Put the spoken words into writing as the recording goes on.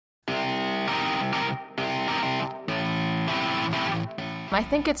I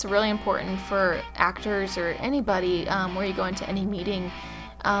think it's really important for actors or anybody where you go into any meeting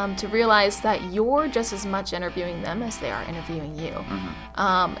to realize that you're just as much interviewing them as they are interviewing you.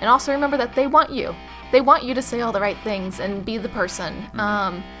 And also remember that they want you. They want you to say all the right things and be the person.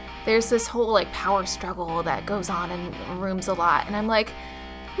 There's this whole like power struggle that goes on in rooms a lot. And I'm like,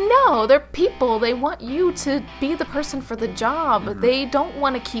 no, they're people. They want you to be the person for the job. They don't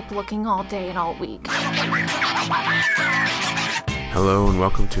want to keep looking all day and all week. Hello and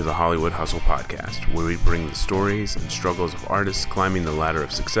welcome to the Hollywood Hustle Podcast, where we bring the stories and struggles of artists climbing the ladder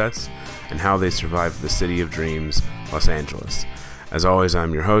of success and how they survive the city of dreams, Los Angeles. As always,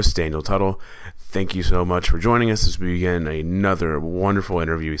 I'm your host, Daniel Tuttle. Thank you so much for joining us as we begin another wonderful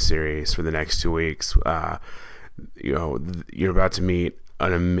interview series for the next 2 weeks. You're about to meet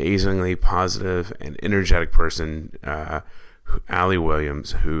an amazingly positive and energetic person, Allie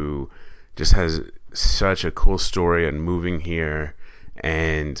Williams, who just has such a cool story on moving here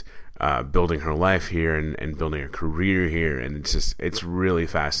and building her life here and building her career here. And it's really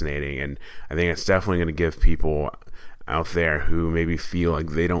fascinating. And I think it's definitely going to give people out there who maybe feel like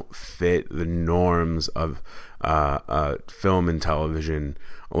they don't fit the norms of film and television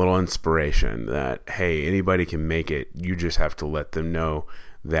a little inspiration that, hey, anybody can make it. You just have to let them know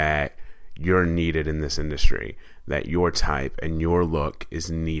that you're needed in this industry, that your type and your look is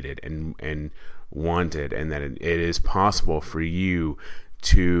needed and wanted, and that it is possible for you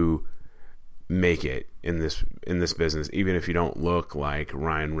to make it in this business, even if you don't look like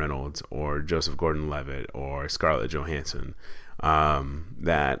Ryan Reynolds or Joseph Gordon-Levitt or Scarlett Johansson.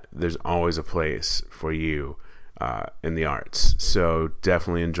 That there's always a place for you in the arts. So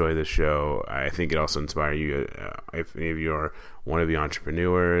definitely enjoy the show. I think it also inspire you. If any of you want to be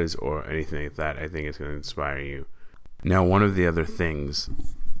entrepreneurs or anything like that, I think it's going to inspire you. Now, one of the other things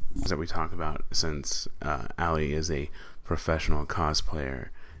that we talk about, since Allie is a professional cosplayer,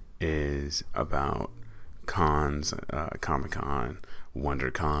 is about cons, Comic-Con,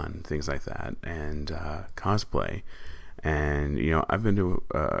 WonderCon, things like that, and cosplay. And I've been to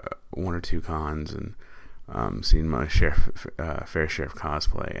one or two cons and seen my fair share of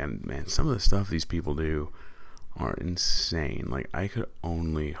cosplay, and man, some of the stuff these people do are insane. Like, I could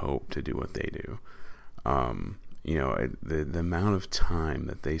only hope to do what they do. The amount of time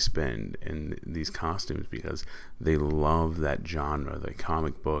that they spend in these costumes because they love that genre, the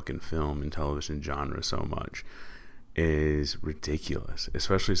comic book and film and television genre so much, is ridiculous.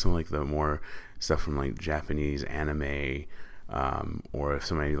 Especially some like the more stuff from like Japanese anime, or if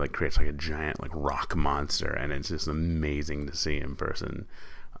somebody like creates like a giant like rock monster, and it's just amazing to see in person.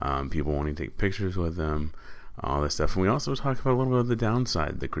 People wanting to take pictures with them, all this stuff. And we also talk about a little bit of the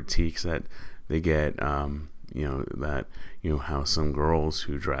downside, the critiques that they get. How some girls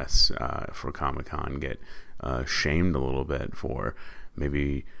who dress for Comic-Con get shamed a little bit for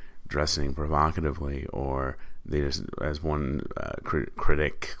maybe dressing provocatively, or they just, as one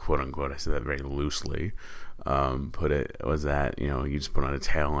critic, quote unquote, I say that very loosely, put it, was that, you just put on a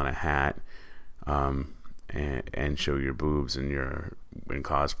tail and a hat and show your boobs in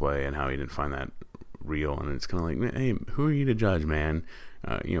cosplay, and how he didn't find that real. And it's kind of like, hey, who are you to judge, man?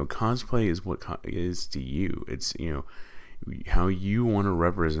 Cosplay is what is to you. It's, how you want to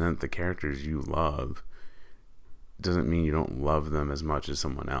represent the characters you love doesn't mean you don't love them as much as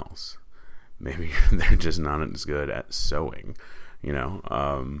someone else. Maybe they're just not as good at sewing,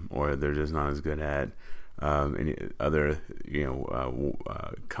 or they're just not as good at any other,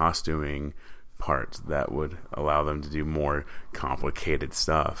 costuming parts that would allow them to do more complicated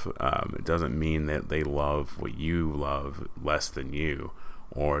stuff. It doesn't mean that they love what you love less than you,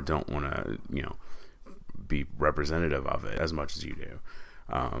 or don't want to, be representative of it as much as you do.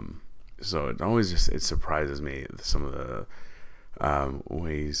 So it always it surprises me, some of the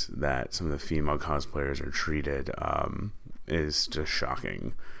ways that some of the female cosplayers are treated is just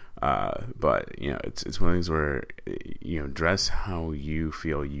shocking. But it's one of those things where dress how you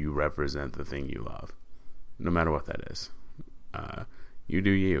feel you represent the thing you love, no matter what that is. You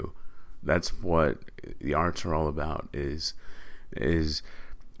do you. That's what the arts are all about, is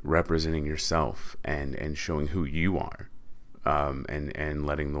representing yourself and showing who you are, and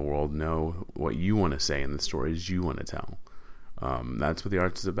letting the world know what you want to say and the stories you want to tell. That's what the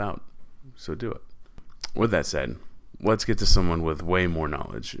arts is about. So do it. With that said, let's get to someone with way more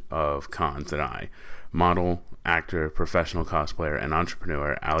knowledge of cons than I. Model, actor, professional cosplayer, and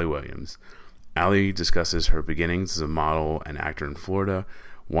entrepreneur Allie Williams. Allie discusses her beginnings as a model and actor in Florida,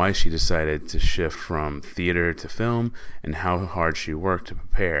 why she decided to shift from theater to film, and how hard she worked to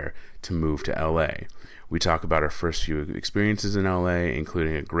prepare to move to LA. We talk about her first few experiences in LA,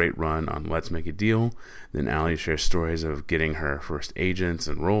 including a great run on Let's Make a Deal. Then Allie shares stories of getting her first agents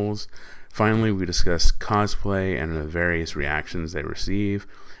and roles. Finally, we discuss cosplay and the various reactions they receive,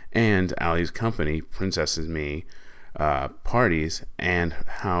 and Allie's company, Princess is Me, parties, and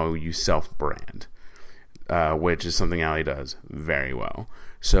how you self-brand, which is something Allie does very well.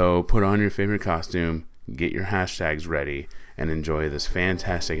 So put on your favorite costume, get your hashtags ready, and enjoy this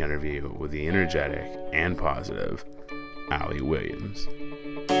fantastic interview with the energetic and positive Allie Williams.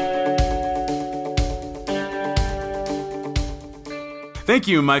 Thank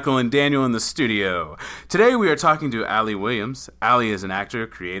you, Michael and Daniel in the studio. Today we are talking to Allie Williams. Allie is an actor,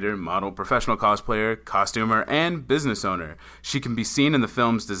 creator, model, professional cosplayer, costumer, and business owner. She can be seen in the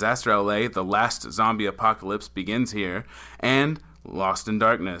films Disaster LA, The Last Zombie Apocalypse Begins Here, and Lost in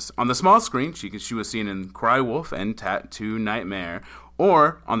Darkness. On the small screen, she was seen in Cry Wolf and Tattoo Nightmare,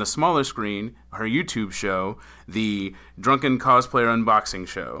 or on the smaller screen, her YouTube show, The Drunken Cosplayer Unboxing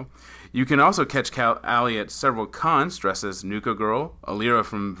Show. You can also catch Allie at several cons dressed as Nuka Girl, Alira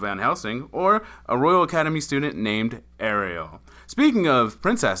from Van Helsing, or a Royal Academy student named Ariel. Speaking of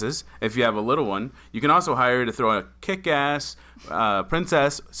princesses, if you have a little one, you can also hire her to throw a kick-ass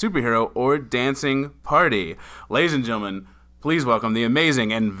princess, superhero, or dancing party. Ladies and gentlemen, please welcome the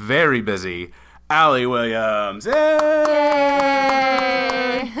amazing and very busy Allie Williams. Yay!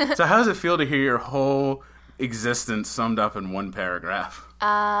 Yay! So how does it feel to hear your whole existence summed up in one paragraph?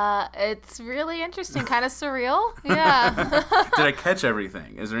 It's really interesting, kind of surreal. Yeah. Did I catch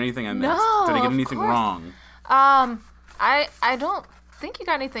everything? Is there anything I missed? No, Did I get anything wrong? I don't think you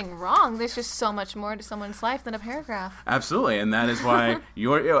got anything wrong. There's just so much more to someone's life than a paragraph. Absolutely, and that is why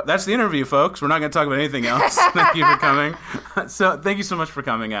that's the interview, folks. We're not going to talk about anything else. Thank you for coming. So thank you so much for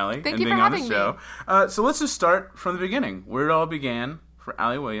coming, Allie, and being on the show. So let's just start from the beginning, where it all began for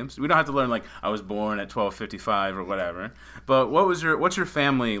Allie Williams. We don't have to learn like I was born at 12:55 or whatever. But what's your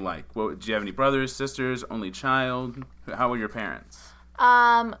family like? Do you have any brothers, sisters, only child? How were your parents?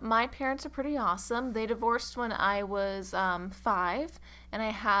 My parents are pretty awesome. They divorced when I was 5, and I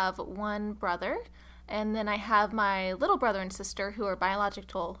have one brother, and then I have my little brother and sister who are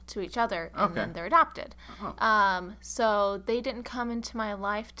biological to each other, and then they're adopted. Oh. So they didn't come into my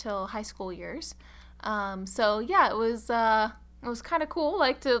life till high school years. So yeah, it was kind of cool,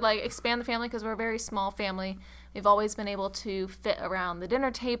 to expand the family because we're a very small family. We've always been able to fit around the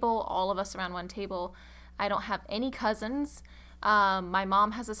dinner table, all of us around one table. I don't have any cousins. My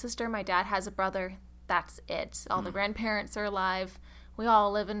mom has a sister. My dad has a brother. That's it. All the grandparents are alive. We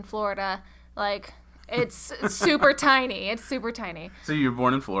all live in Florida. It's super tiny. It's super tiny. So you were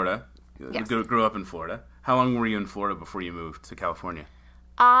born in Florida. Yes. Grew up in Florida. How long were you in Florida before you moved to California?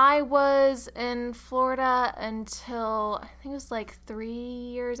 I was in Florida until I think it was 3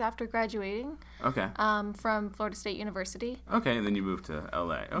 years after graduating. Okay. From Florida State University. Okay, and then you moved to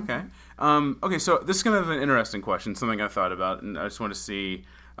LA. Okay. Mm-hmm. Okay, so this is kind of an interesting question, something I thought about, and I just want to see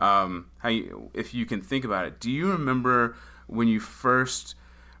if you can think about it. Do you remember when you first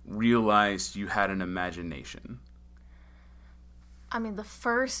realized you had an imagination? I mean, the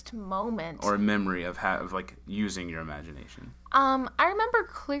first moment. Or a memory of using your imagination. I remember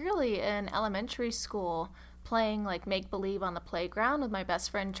clearly in elementary school playing make-believe on the playground with my best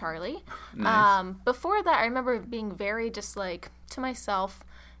friend Charlie. Nice. Before that, I remember being very just to myself,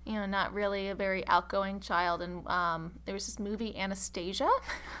 not really a very outgoing child. And there was this movie, Anastasia,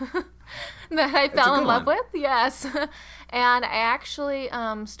 that I fell in love with. Yes. And I actually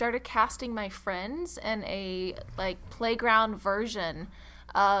started casting my friends in a playground version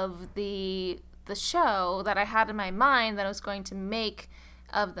of the show that I had in my mind that I was going to make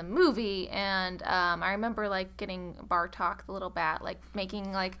of the movie. And I remember getting Bartok, the little bat,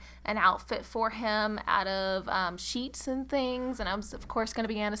 making an outfit for him out of sheets and things. And I was of course going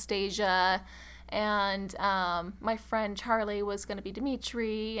to be Anastasia. And my friend Charlie was going to be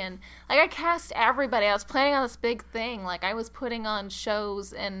Dimitri, and I cast everybody. I was planning on this big thing. I was putting on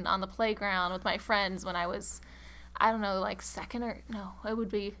shows on the playground with my friends when I was, I don't know, it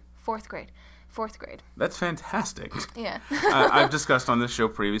would be fourth grade. That's fantastic. Yeah. I've discussed on this show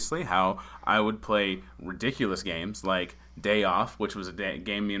previously how I would play ridiculous games like Day Off, which was a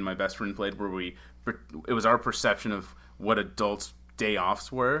game me and my best friend played where it was our perception of what adults' day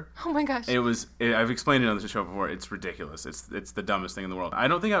offs were. Oh my gosh. I've explained it on the show before. It's ridiculous. It's the dumbest thing in the world. I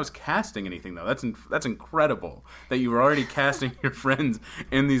don't think I was casting anything though. That's incredible that you were already casting your friends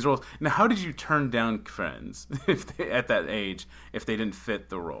in these roles. Now, how did you turn down friends at that age if they didn't fit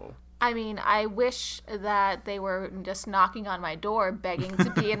the role? I mean, I wish that they were just knocking on my door begging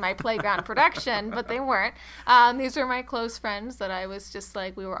to be in my playground production, but they weren't. These were my close friends that I was just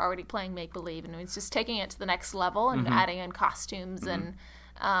like, we were already playing make-believe, and it was just taking it to the next level and adding in costumes and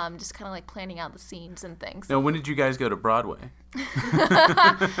just kind of like planning out the scenes and things. Now, when did you guys go to Broadway?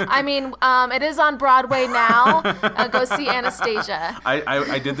 I mean, it is on Broadway now. Go see Anastasia.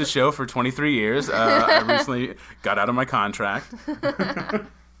 I did the show for 23 years. I recently got out of my contract.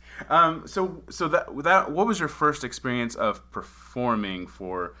 So that what was your first experience of performing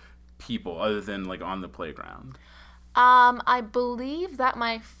for people other than like on the playground? I believe that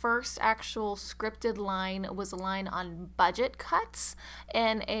my first actual scripted line was a line on budget cuts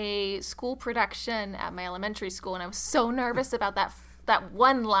in a school production at my elementary school, and I was so nervous about that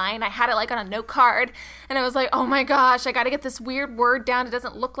one line. I had it like on a note card, and I was like, oh my gosh, I got to get this weird word down. It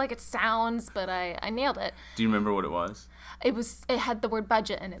doesn't look like it sounds, but I nailed it. Do you remember what it was? It had the word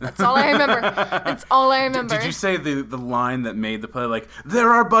budget in it. That's all I remember. That's all I remember. Did you say the line that made the play, like, there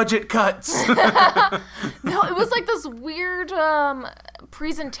are budget cuts? No, it was like this weird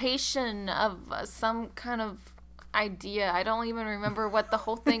presentation of some kind of idea. I don't even remember what the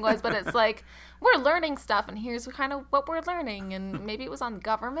whole thing was, but it's like, we're learning stuff, and here's kind of what we're learning, and maybe it was on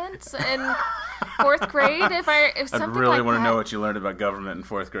government in fourth grade. If something I really like want to that. know what you learned about government in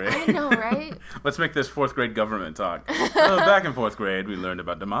fourth grade. I know, right? Let's make this fourth grade government talk. Well, back in fourth grade, we learned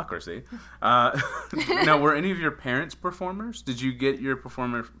about democracy. Now, were any of your parents performers? Did you get your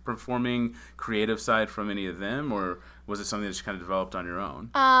performing creative side from any of them, or was it something that you kind of developed on your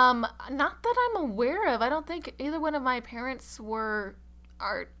own? Not that I'm aware of. I don't think either one of my parents were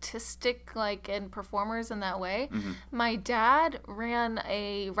artistic, like, and performers in that way. My dad ran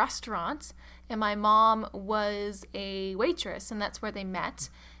a restaurant, and my mom was a waitress, and that's where they met,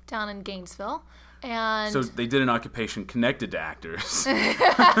 down in Gainesville. And so they did an occupation connected to actors. So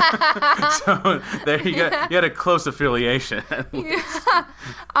there you go. You had a close affiliation. Yeah.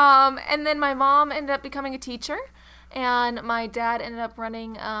 And then my mom ended up becoming a teacher, and my dad ended up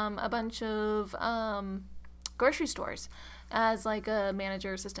running a bunch of grocery stores as like a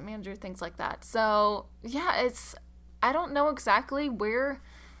manager, assistant manager, things like that. So yeah, I don't know exactly where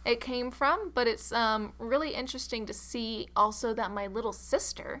it came from, but it's really interesting to see also that my little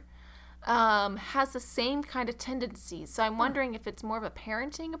sister has the same kind of tendencies. So I'm wondering if it's more of a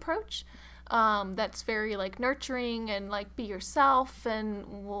parenting approach that's very like nurturing and like be yourself and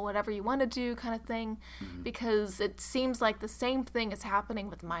whatever you want to do kind of thing, because it seems like the same thing is happening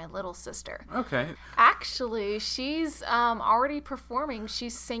with my little sister. Okay. Actually, she's already performing.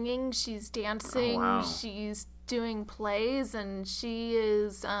 She's singing, she's dancing, she's doing plays, and she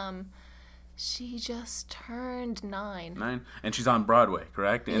is she just turned 9. And she's on Broadway,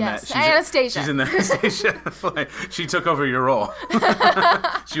 correct? Yes, Anastasia. She's in the Anastasia play. She took over your role.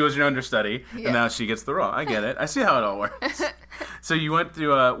 She was your understudy, and now she gets the role. I get it. I see how it all works. So you went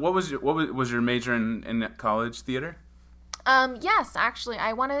through, what was your major in college? Theater? Yes, actually.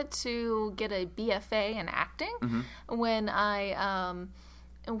 I wanted to get a BFA in acting when I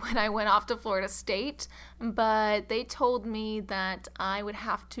went off to Florida State, but they told me that I would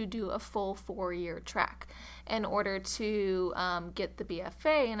have to do a full 4-year track in order to get the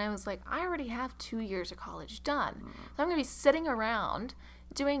BFA, and I was like, I already have 2 years of college done. So I'm going to be sitting around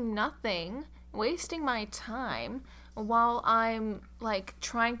doing nothing, wasting my time while I'm like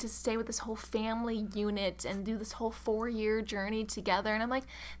trying to stay with this whole family unit and do this whole 4-year journey together. And I'm like,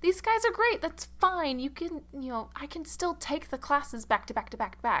 these guys are great. That's fine. You can, I can still take the classes back to back to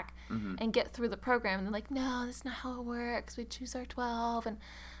back to back and get through the program. And they're like, no, that's not how it works. We choose our 12. And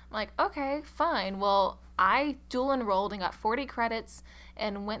I'm like, okay, fine. Well, I dual enrolled and got 40 credits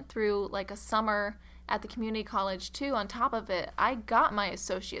and went through like a summer at the community college too. On top of it, I got my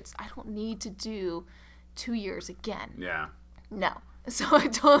associates. I don't need to do 2 years again. Yeah. No. So I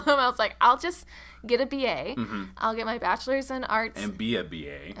told them, I was like, I'll just get a BA. I'll get my bachelor's in arts. And be a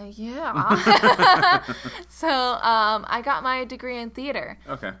BA. Yeah. So I got my degree in theater.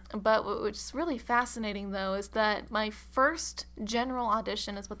 Okay. But what's really fascinating, though, is that my first general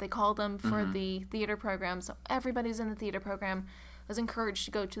audition is what they call them for the theater program. So everybody who's in the theater program was encouraged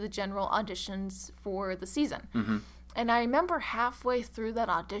to go to the general auditions for the season. And I remember halfway through that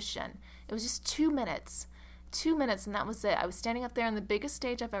audition, it was just 2 minutes. 2 minutes, and that was it. I was standing up there on the biggest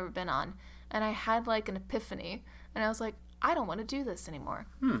stage I've ever been on, and I had like an epiphany, and I was like, I don't want to do this anymore.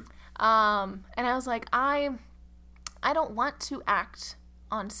 And I was like, I don't want to act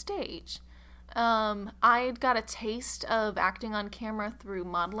on stage. I got a taste of acting on camera through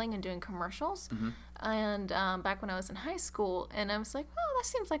modeling and doing commercials, and back when I was in high school, and I was like, well, that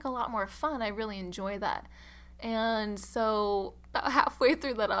seems like a lot more fun. I really enjoy that. And so about halfway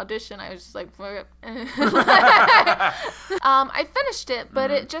through that audition, I was just like, fuck it. I finished it, but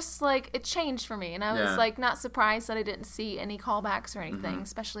it just like, it changed for me. And I was like not surprised that I didn't see any callbacks or anything,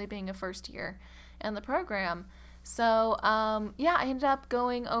 especially being a first year in the program. So, I ended up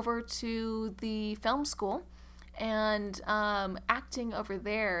going over to the film school and acting over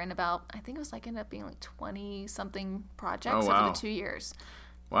there in about, I think it was like, ended up being like 20-something projects over the 2 years.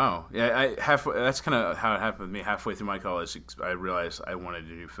 Wow. Yeah, that's kind of how it happened with me. Halfway through my college, I realized I wanted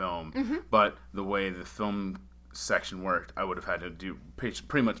to do film. But the way the film section worked, I would have had to do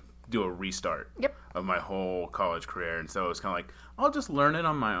pretty much do a restart of my whole college career. And so it was kind of like, I'll just learn it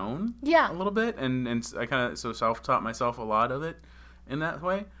on my own a little bit. And I kind of self-taught myself a lot of it in that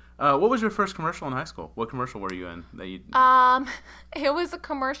way. What was your first commercial in high school? What commercial were you in? It was a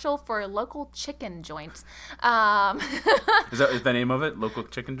commercial for a local chicken joint. Is that the name of it? Local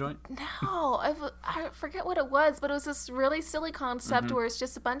chicken joint? No, I forget what it was, but it was this really silly concept where it's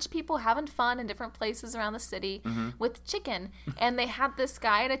just a bunch of people having fun in different places around the city with chicken. And they had this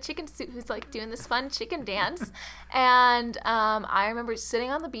guy in a chicken suit who's like doing this fun chicken dance. And I remember sitting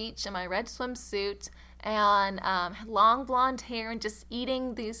on the beach in my red swimsuit and had long blonde hair and just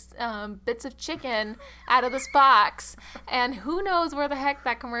eating these bits of chicken out of this box. And who knows where the heck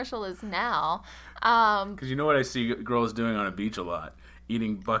that commercial is now. Because you know what I see girls doing on a beach a lot?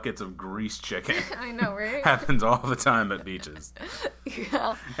 Eating buckets of greased chicken. I know, right? Happens all the time at beaches.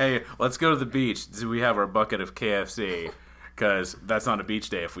 Yeah. Hey, let's go to the beach. Do we have our bucket of KFC? Because that's not a beach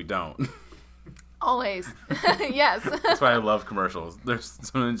day if we don't. Always. Yes. That's why I love commercials. There's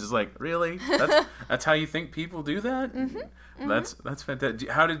someone just like, really? That's how you think people do that? That's fantastic.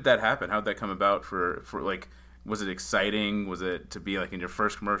 How did that happen? How did that come about for like, was it exciting? Was it to be like in your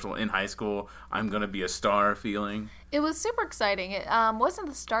first commercial in high school, I'm going to be a star feeling? It was super exciting. It wasn't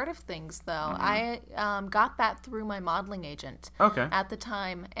the start of things, though. I got that through my modeling agent at the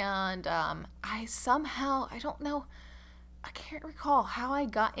time. And I somehow, I don't know, I can't recall how I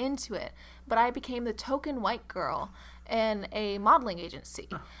got into it, but I became the token white girl in a modeling agency.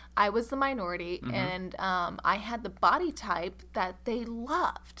 I was the minority, and I had the body type that they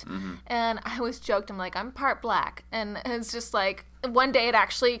loved. And I always joked, I'm like, I'm part black. And it's just like, one day it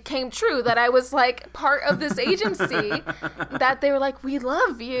actually came true that I was like part of this agency that they were like, we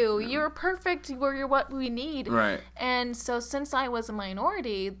love you. You're perfect. You're what we need. Right. And so since I was a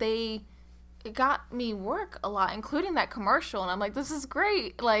minority, it got me work a lot, including that commercial. And I'm like, this is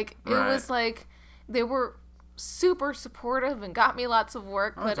great. Like, it was like, they were super supportive and got me lots of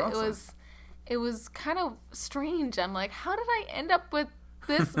work, but awesome. it was kind of strange. I'm like, how did I end up with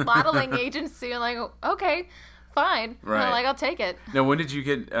this modeling agency? I'm like, okay, fine. Right. Like, I'll take it. Now, when did you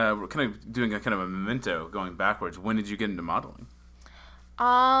get, kind of doing a kind of a memento going backwards, when did you get into modeling?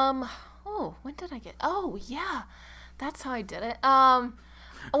 When did I get, yeah, that's how I did it.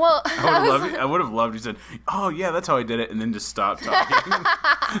 Well, I would have loved you said, oh yeah, that's how I did it, and then just stop talking.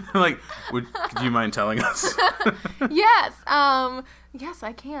 Like, do you mind telling us? Yes, yes,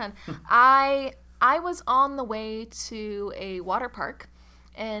 I can. I was on the way to a water park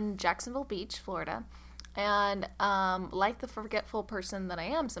in Jacksonville Beach, Florida, and like the forgetful person that I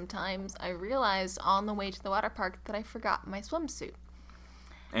am sometimes, I realized on the way to the water park that I forgot my swimsuit.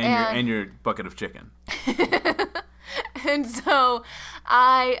 And your bucket of chicken. And so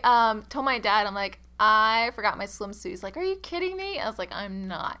I told my dad, I'm like, I forgot my swimsuit. He's like, are you kidding me? I was like, I'm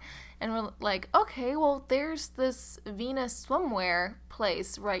not. And we're like, okay, well, there's this Venus swimwear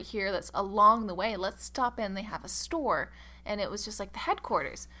place right here that's along the way. Let's stop in. They have a store. And it was just like the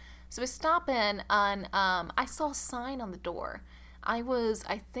headquarters. So we stop in, and I saw a sign on the door. I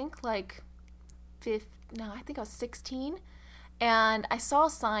think I was 16. And I saw a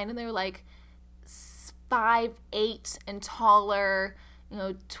sign, and they were like, 5'8" and taller,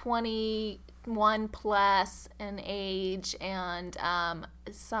 21 plus in age, and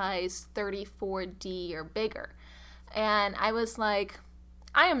size 34D or bigger. And I was like,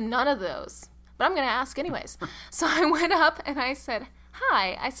 I am none of those, but I'm going to ask anyways. So I went up and I said,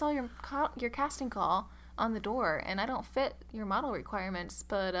 hi, I saw your casting call on the door, and I don't fit your model requirements,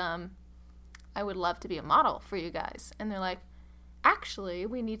 but I would love to be a model for you guys. And they're like, actually,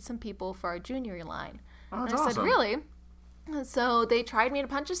 we need some people for our junior line. Oh, that's and I awesome. said, really? And so they tried me in a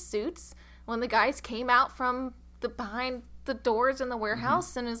bunch of suits. When the guys came out from behind the doors in the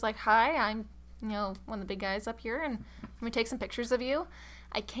warehouse and was like, hi, I'm one of the big guys up here, and let me take some pictures of you.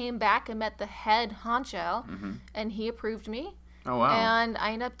 I came back and met the head honcho, and he approved me. Oh, wow. And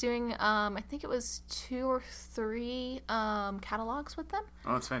I ended up doing, I think it was 2 or 3 catalogs with them.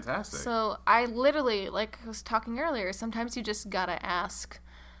 Oh, that's fantastic. So I literally, like I was talking earlier, sometimes you just gotta ask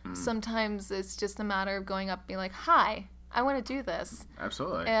Sometimes it's just a matter of going up and being like, hi, I want to do this.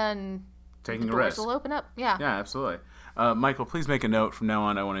 Absolutely. And taking the a doors risk will open up. Yeah. Yeah, absolutely. Michael, please make a note from now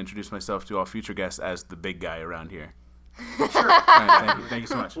on. I want to introduce myself to all future guests as the big guy around here. Sure. All right, thank you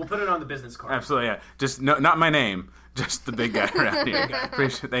so much. We'll put it on the business card. Absolutely, yeah. Just not my name, just the big guy around here.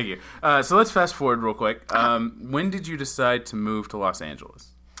 Thank you. So let's fast forward real quick. When did you decide to move to Los Angeles?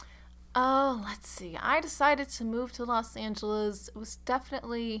 Oh, let's see. I decided to move to Los Angeles. It was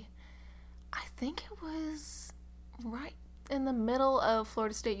definitely, I think it was right in the middle of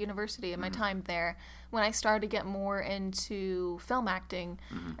Florida State University and my time there when I started to get more into film acting.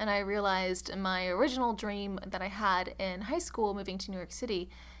 And I realized my original dream that I had in high school, moving to New York City,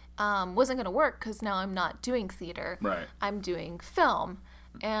 wasn't going to work because now I'm not doing theater. Right. I'm doing film.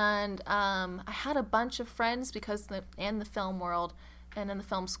 And I had a bunch of friends in the film world and in the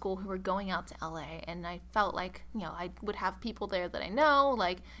film school who were going out to LA, and I felt like, I would have people there that I know,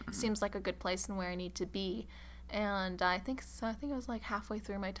 seems like a good place and where I need to be. And I think it was like halfway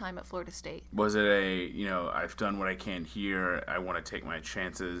through my time at Florida State. Was it I've done what I can here, I want to take my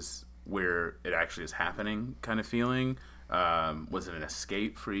chances where it actually is happening kind of feeling? Was it an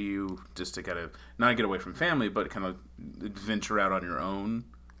escape for you just to kind of not get away from family, but kind of venture out on your own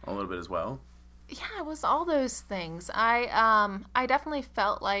a little bit as well? Yeah, it was all those things. I definitely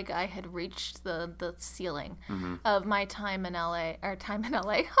felt like I had reached the ceiling of my time in LA.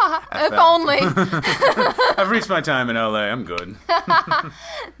 If only. I've reached my time in LA. I'm good.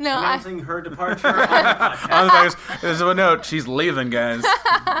 No, Announcing her departure. on the podcast. There's a note. She's leaving, guys.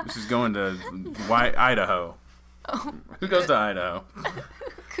 She's going to Idaho. Who goes to Idaho?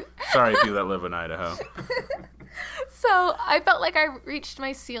 Sorry, people that live in Idaho. So I felt like I reached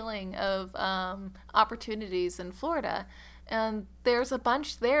my ceiling of opportunities in Florida. And there's a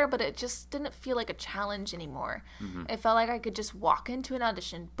bunch there, but it just didn't feel like a challenge anymore. It felt like I could just walk into an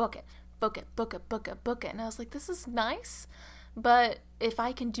audition, book it. And I was like, this is nice. But if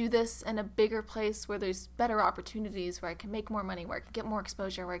I can do this in a bigger place where there's better opportunities, where I can make more money, where I can get more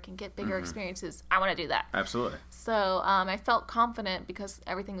exposure, where I can get bigger experiences, I want to do that. Absolutely. So I felt confident because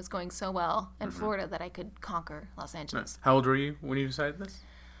everything was going so well in Florida that I could conquer Los Angeles. How old were you when you decided this?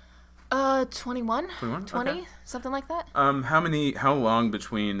 21, 20, Okay. something like that. How long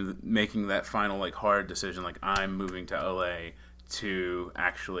between making that final hard decision, I'm moving to LA, to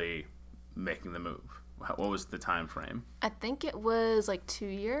actually making the move? What was the time frame? I think it was 2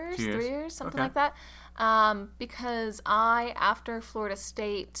 years, 2 years? 3 years, something Okay. like that. Because after Florida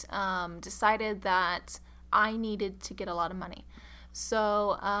State, decided that I needed to get a lot of money.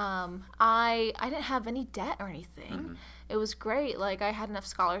 So I didn't have any debt or anything. It was great. I had enough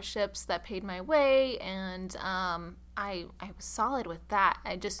scholarships that paid my way, and I was solid with that.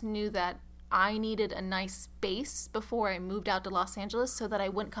 I just knew that I needed a nice base before I moved out to Los Angeles so that I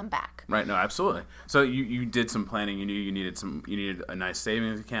wouldn't come back. Right. No, absolutely. So you did some planning. You knew you needed a nice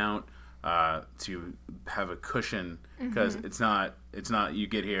savings account to have a cushion, because it's not you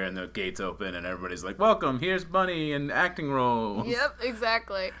get here and the gates open and everybody's like, welcome, here's money and acting roles. Yep,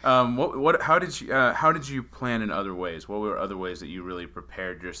 exactly. How did you plan in other ways? What were other ways that you really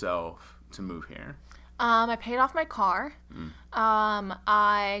prepared yourself to move here? I paid off my car.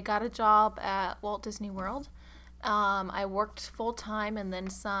 I got a job at Walt Disney World. I worked full-time and then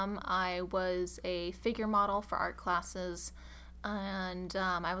some. I was a figure model for art classes. And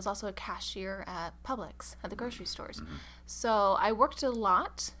I was also a cashier at Publix, at the grocery stores. So I worked a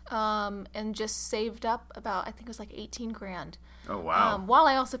lot and just saved up about, I think it was 18 grand. Oh, wow. While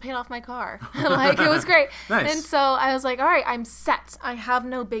I also paid off my car. It was great. Nice. And so I was like, all right, I'm set. I have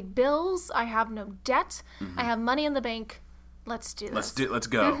no big bills. I have no debt. I have money in the bank. Let's do this. Let's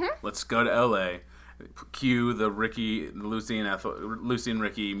go. Let's go to LA. Cue the Lucy and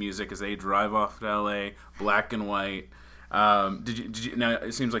Ricky music as they drive off to LA, black and white. Did you? Now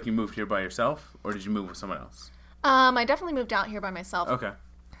it seems like you moved here by yourself, or did you move with someone else? I definitely moved out here by myself. Okay.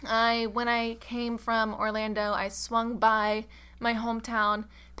 When I came from Orlando, I swung by my hometown,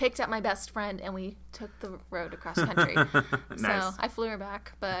 picked up my best friend, and we took the road across country. Nice. So I flew her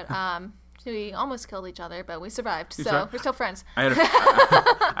back, but we almost killed each other, but we survived. So survived? we're still friends. I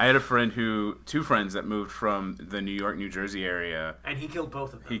had a friend two friends that moved from the New York, New Jersey area. And he killed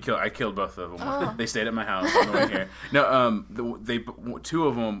both of them. I killed both of them. Oh. They stayed at my house on the way here. No, two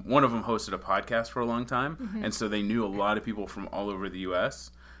of them. One of them hosted a podcast for a long time, and so they knew a lot of people from all over the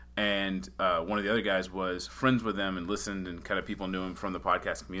U.S. And one of the other guys was friends with them and listened, and kind of people knew him from the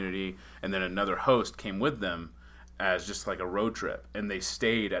podcast community. And then another host came with them as just a road trip, and they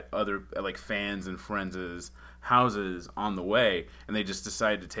stayed at other fans and friends' houses on the way, and they just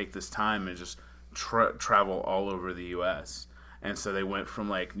decided to take this time and just travel all over the U.S. And so they went from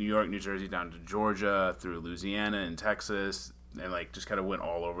like New York, New Jersey down to Georgia, through Louisiana and Texas, and like just kind of went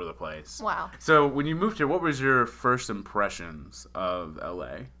all over the place. Wow. So when you moved here, what was your first impressions of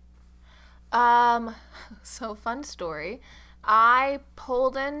LA? So fun story. I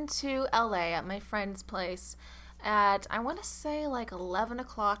pulled into LA at my friend's place at, I want to say like 11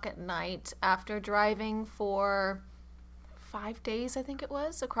 o'clock at night after driving for 5 days, I think it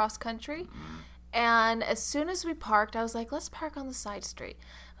was, across country. And as soon as we parked, I was like, let's park on the side street.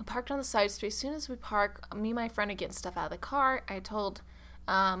 I parked on the side street. As soon as we park, me and my friend are getting stuff out of the car. I told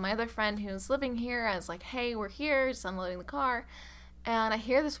my other friend who was living here, I was like, hey, we're here, just unloading the car. And I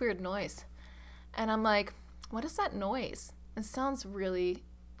hear this weird noise. And I'm like, what is that noise? It sounds really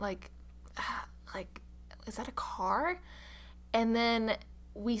like, is that a car? And then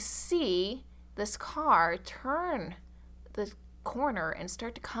we see this car turn the corner and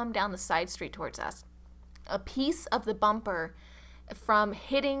start to come down the side street towards us. A piece of the bumper from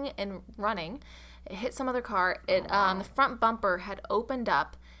hitting and running, it hit some other car. The front bumper had opened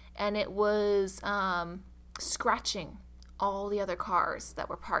up, and it was scratching all the other cars that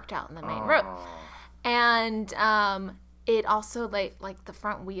were parked out in the main road. And it also like the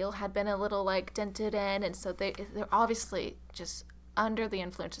front wheel had been a little like dented in, and so they're obviously just under the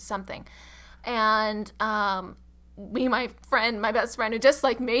influence of something. And me, my best friend who just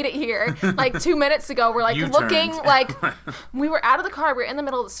like made it here like 2 minutes ago, we're like looking like we were out of the car, we were in the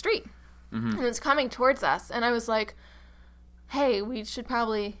middle of the street, and it was coming towards us, and I was like, hey, we should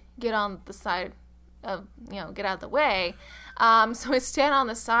probably get on the side of, get out of the way. So we stand on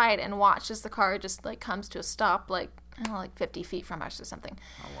the side and watch as the car just like comes to a stop, like 50 feet from us or something.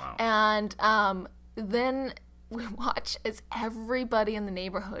 Oh, wow. And then we watch as everybody in the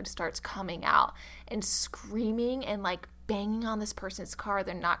neighborhood starts coming out and screaming and like banging on this person's car.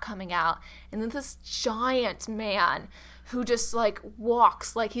 They're not coming out. And then this giant man who just like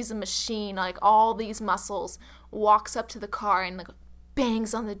walks like he's a machine, like all these muscles, walks up to the car and like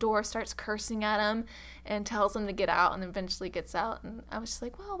bangs on the door, starts cursing at him and tells him to get out, and eventually gets out. And I was just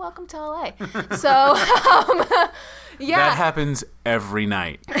like, well, welcome to LA. So yeah, that happens every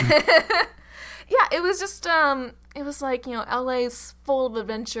night. Yeah, it was just, it was like, LA's full of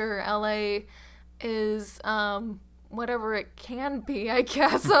adventure. LA is whatever it can be, I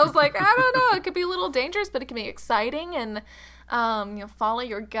guess. I was like, I don't know. It could be a little dangerous, but it can be exciting and, follow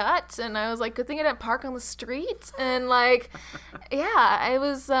your gut. And I was like, good thing I didn't park on the street. And like, yeah, it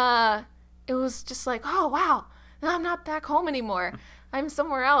was just like, oh, wow, I'm not back home anymore. I'm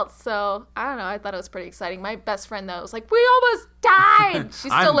somewhere else. So I don't know. I thought it was pretty exciting. My best friend though was like, "We almost died." She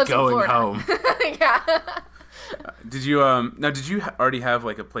still lives in Florida. I'm going home. Yeah. Did you Did you already have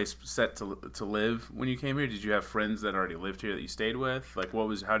like a place set to live when you came here? Did you have friends that already lived here that you stayed with? Like,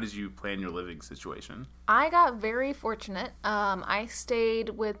 how did you plan your living situation? I got very fortunate. I stayed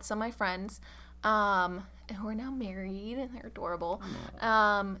with some of my friends, who are now married, and they're adorable.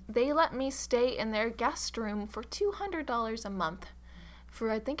 They let me stay in their guest room for $200 a month. For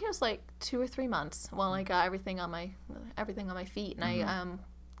I think it was like 2 or 3 months while I got everything on my feet, and I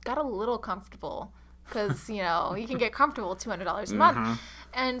got a little comfortable because you can get comfortable $200 a month,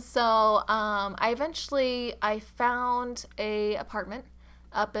 and so I found a apartment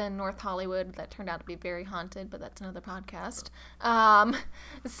up in North Hollywood that turned out to be very haunted, but that's another podcast.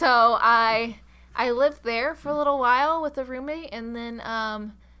 So I lived there for a little while with a roommate, and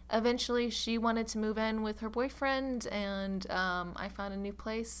then eventually she wanted to move in with her boyfriend, and I found a new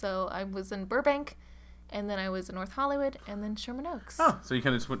place. So I was in Burbank, and then I was in North Hollywood, and then Sherman Oaks. Oh, so you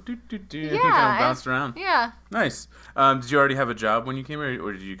kind of just went Yeah, you kind of bounced around. Yeah. Nice. Did you already have a job when you came here,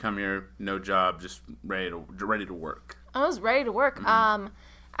 or did you come here no job, just ready to work? I was ready to work.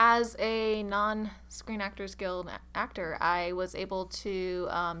 As a non-Screen Actors Guild actor, I was able to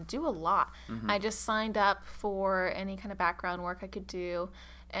do a lot. I just signed up for any kind of background work I could do,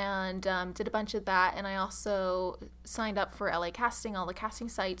 and did a bunch of that. And I also signed up for LA Casting, all the casting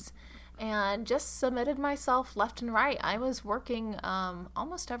sites, and just submitted myself left and right. I was working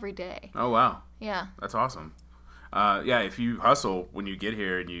almost every day. Oh, wow. Yeah. That's awesome. Yeah, if you hustle when you get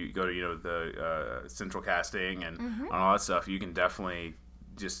here and you go to the central casting and all that stuff, you can definitely,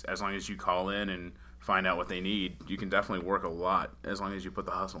 just as long as you call in and find out what they need, you can definitely work a lot as long as you put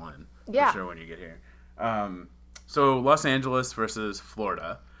the hustle in. Yeah. For sure when you get here. So Los Angeles versus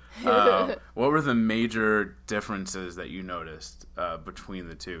Florida. What were the major differences that you noticed between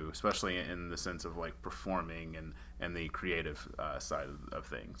the two, especially in the sense of like performing and the creative side of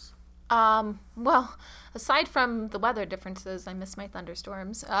things? Well, aside from the weather differences, I miss my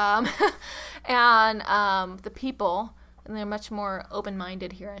thunderstorms. And the people and they're much more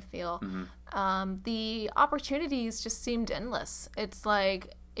open-minded here, I feel. The opportunities just seemed endless. It's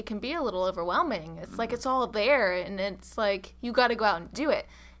like it can be a little overwhelming. It's like it's all there, and it's like you got to go out and do it.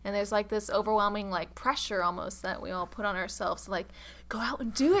 And there's like this overwhelming like pressure almost that we all put on ourselves, like go out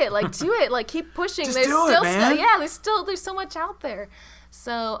and do it, like do it, like keep pushing. Just there's do still it, man. there's so much out there.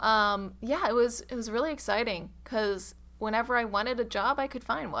 So it was really exciting because whenever I wanted a job, I could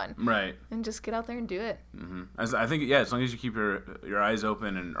find one. Right. And just get out there and do it. I think, as long as you keep your eyes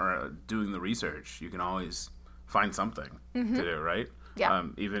open and are doing the research, you can always find something to do, right? Yeah.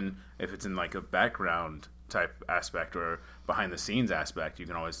 Even if it's in like a background type aspect or behind the scenes aspect, you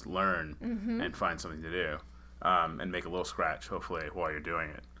can always learn and find something to do and make a little scratch, hopefully, while you're doing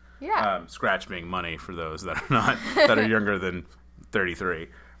it. Yeah. Scratch being money for those that are not that are younger than 33.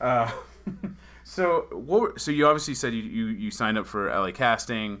 So you obviously said you signed up for LA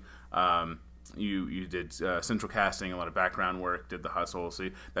Casting. You did central casting, a lot of background work, did the hustle. So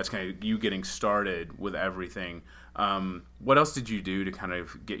that's kind of you getting started with everything. What else did you do to kind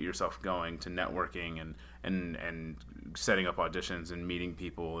of get yourself going to networking and setting up auditions and meeting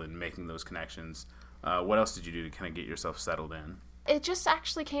people and making those connections? What else did you do to kind of get yourself settled in? It just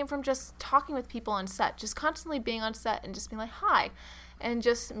actually came from just talking with people on set, just constantly being on set and just being like, hi, and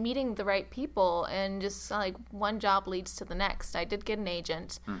just meeting the right people, and just like one job leads to the next. I did get an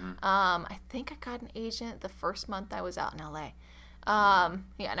agent. I think I got an agent the first month I was out in LA. And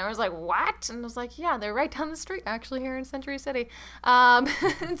I was like, what? And I was like, yeah, they're right down the street actually here in Century City.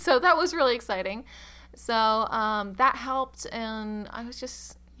 And so that was really exciting. So that helped, and I was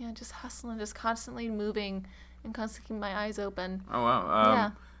just hustling, just constantly moving and constantly keeping my eyes open. Oh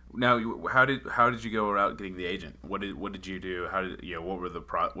wow! Now, how did you go about getting the agent? What did you do? What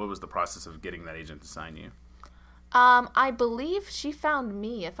was the process of getting that agent to sign you? I believe she found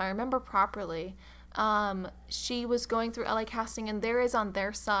me, if I remember properly. She was going through LA Casting, and there is on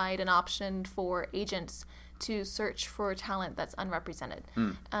their side an option for agents to search for talent that's unrepresented.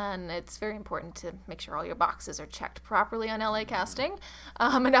 And it's very important to make sure all your boxes are checked properly on LA Casting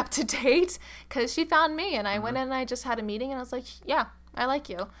and up to date, because she found me, and I went in and I just had a meeting, and I was like, yeah, I like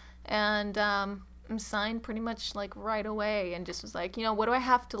you. And I'm signed pretty much like right away, and just was like, what do I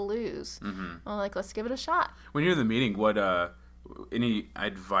have to lose? I'm like, let's give it a shot. When you're in the meeting, what any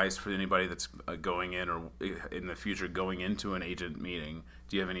advice for anybody that's going in or in the future going into an agent meeting?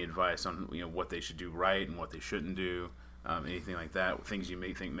 Do you have any advice on what they should do right and what they shouldn't do? Anything like that? Things you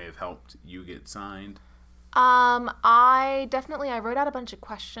may think may have helped you get signed? I wrote out a bunch of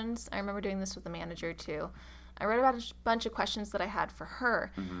questions. I remember doing this with the manager too. I wrote out a bunch of questions that I had for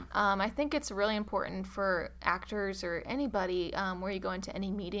her. I think it's really important for actors or anybody where you go into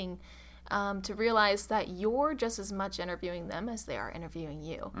any meeting to realize that you're just as much interviewing them as they are interviewing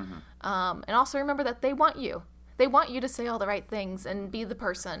you. And also remember that they want you. They want you to say all the right things and be the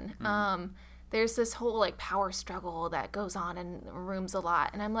person. There's this whole like power struggle that goes on in rooms a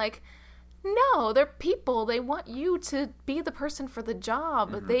lot. And I'm like, no, they're people. They want you to be the person for the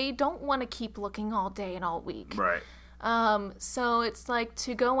job. They don't want to keep looking all day and all week. Right. So it's like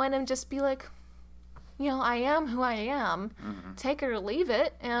to go in and just be like, I am who I am. Take it or leave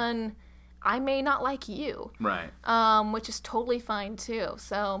it. And I may not like you. Right. Which is totally fine too.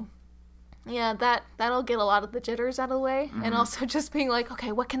 So yeah, that'll get a lot of the jitters out of the way. And also just being like,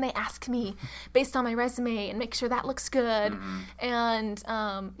 okay, what can they ask me based on my resume, and make sure that looks good. And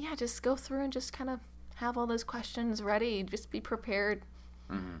just go through and just kind of have all those questions ready. Just be prepared.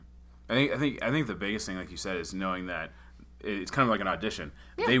 I think the biggest thing, like you said, is knowing that it's kind of like an audition.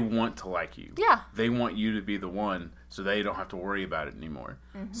 Yeah. They want to like you. Yeah. They want you to be the one, so they don't have to worry about it anymore.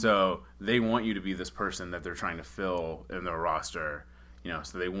 So they want you to be this person that they're trying to fill in their roster.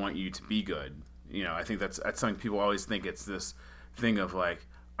 So they want you to be good. I think that's something people always think it's this thing of like,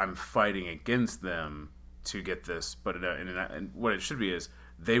 I'm fighting against them to get this, but and what it should be is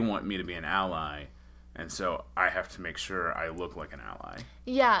they want me to be an ally, and so I have to make sure I look like an ally.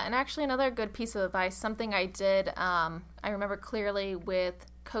 Yeah, and actually another good piece of advice, something I did, I remember clearly with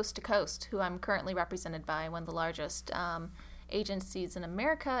Coast to Coast, who I'm currently represented by, one of the largest agencies in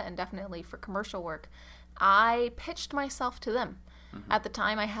America, and definitely for commercial work. I pitched myself to them. At the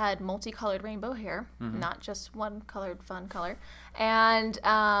time, I had multicolored rainbow hair, not just one colored fun color. And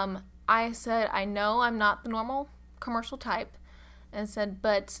I said, I know I'm not the normal commercial type. And said,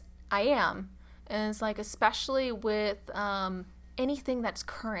 but I am. And it's like, especially with anything that's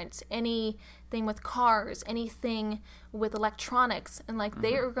current, anything with cars, anything with electronics. And like,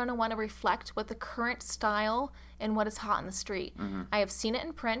 they are going to want to reflect what the current style and what is hot in the street. I have seen it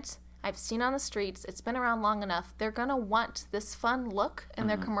in print. I've seen on the streets. It's been around long enough. They're going to want this fun look in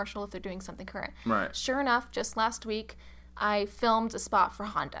their commercial if they're doing something current. Right. Sure enough, just last week, I filmed a spot for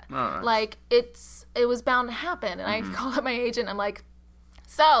Honda. Oh, nice. Like, it was bound to happen. And I called up my agent. I'm like,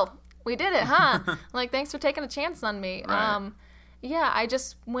 so, we did it, huh? I'm like, thanks for taking a chance on me. Right. Yeah, I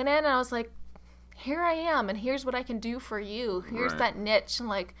just went in and I was like, here I am, and here's what I can do for you. Here's Right. that niche. And,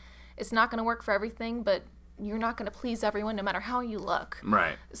 like, it's not going to work for everything, but you're not going to please everyone no matter how you look.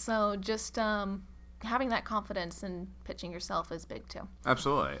 Right. So just having that confidence and pitching yourself is big, too.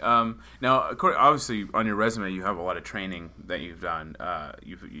 Absolutely. Now, obviously, on your resume, you have a lot of training that you've done.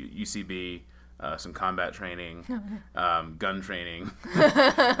 UCB, some combat training, gun training.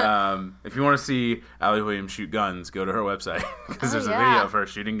 If you want to see Allie Williams shoot guns, go to her website because there's a video of her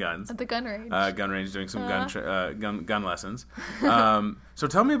shooting guns. At the gun range. Gun range, doing some gun lessons. So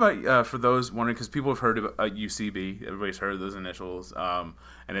tell me about, for those wondering, because people have heard of UCB, everybody's heard of those initials,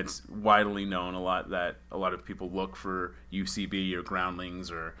 and it's widely known a lot that a lot of people look for UCB or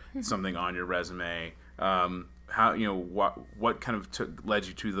groundlings or something on your resume. How, what kind of led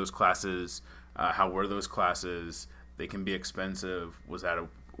you to those classes? How were those classes? They can be expensive. Was that a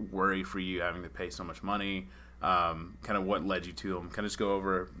worry for you having to pay so much money? Kind of what led you to them? Kind of just go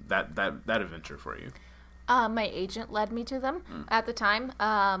over that adventure for you. My agent led me to them at the time.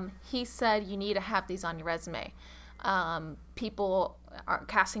 He said, you need to have these on your resume.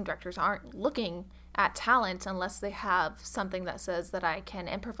 Casting directors aren't looking at talent unless they have something that says that I can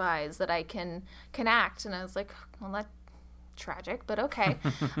improvise, that I can act. And I was like, well, that's tragic, but okay.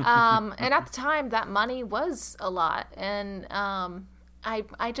 And at the time, that money was a lot. And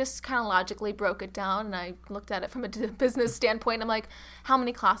I just kind of logically broke it down, and I looked at it from a business standpoint. I'm like, how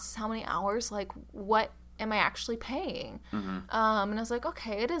many classes, how many hours, like what am I actually paying? And I was like,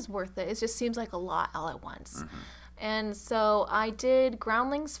 okay, it is worth it. It just seems like a lot all at once. And so I did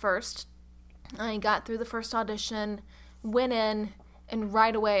groundlings first. I got through the first audition, went in, and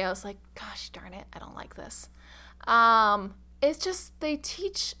right away I was like, gosh darn it, I don't like this. It's just, they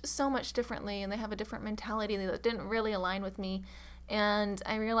teach so much differently, and they have a different mentality that didn't really align with me. And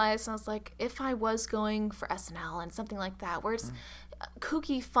I realized, I was like, if I was going for SNL and something like that, where it's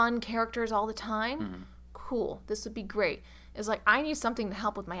kooky, fun characters all the time, cool, this would be great. It's like, I need something to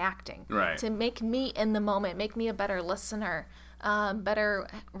help with my acting. Right. To make me in the moment, make me a better listener, better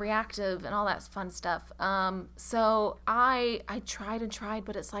reactive, and all that fun stuff. So I tried and tried,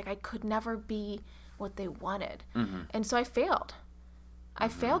 but it's like I could never be what they wanted. And so I failed. I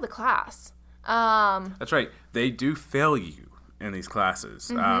failed the class. That's right. They do fail you in these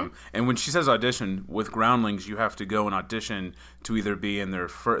classes. And when she says audition, with groundlings, you have to go and audition to either be in their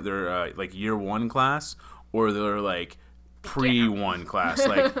like year one class, or their like pre-1 class.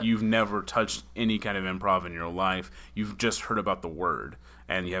 Like, you've never touched any kind of improv in your life. You've just heard about the word,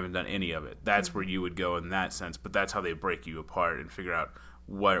 and you haven't done any of it. That's where you would go in that sense. But that's how they break you apart and figure out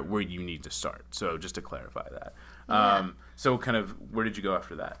where you need to start. So just to clarify that. So kind of, where did you go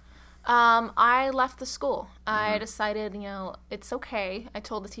after that? I left the school. I decided, it's okay. I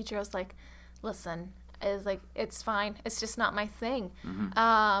told the teacher, I was like, listen, it's fine. It's just not my thing.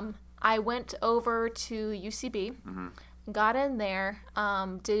 I went over to UCB, got in there,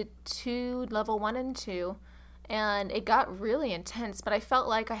 did level 1 and 2, and it got really intense, but I felt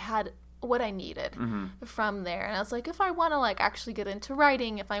like I had what I needed from there. And I was like, if I want to actually get into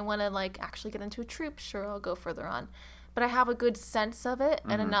writing, if I want to actually get into a troupe, sure, I'll go further on. But I have a good sense of it,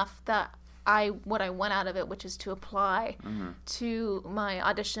 and enough that what I want out of it, which is to apply to my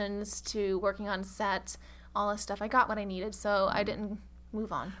auditions, to working on set, all this stuff. I got what I needed, so I didn't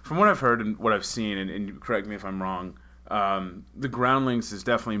move on. From what I've heard and what I've seen, and correct me if I'm wrong, the Groundlings is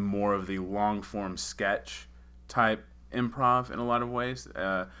definitely more of the long-form sketch type improv in a lot of ways,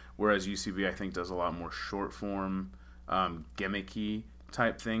 whereas UCB, I think, does a lot more short-form, gimmicky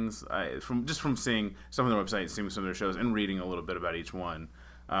type things. From seeing some of their websites, seeing some of their shows, and reading a little bit about each one,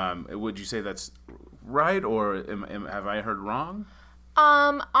 would you say that's right, or have I heard wrong?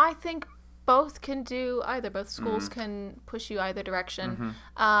 I think both can do either. Both schools can push you either direction.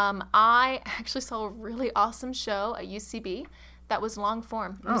 I actually saw a really awesome show at UCB that was long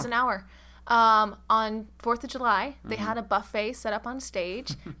form. It was an hour. On 4th of July, they had a buffet set up on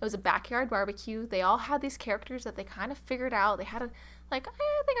stage. It was a backyard barbecue. They all had these characters that they kind of figured out. They had I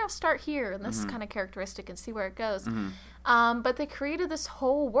think I'll start here in this kind of characteristic and see where it goes. But they created this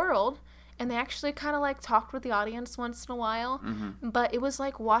whole world, and they actually kind of talked with the audience once in a while. But it was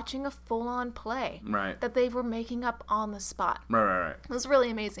like watching a full-on play that they were making up on the spot. Right. It was really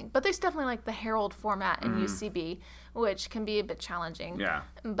amazing. But there's definitely the Herald format in UCB, which can be a bit challenging. Yeah.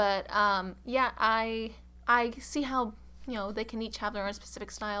 But I see how they can each have their own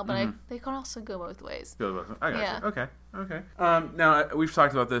specific style, but they can also go both ways. I got you. Okay. Now, we've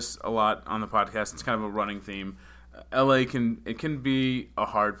talked about this a lot on the podcast. It's kind of a running theme. LA can be a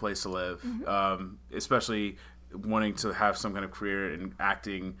hard place to live, especially wanting to have some kind of career in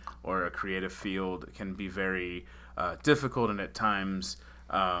acting or a creative field. It can be very difficult, and at times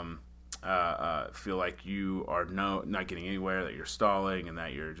feel like you are not getting anywhere, that you're stalling, and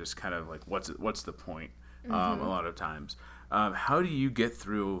that you're just kind of like, what's the point? A lot of times. How do you get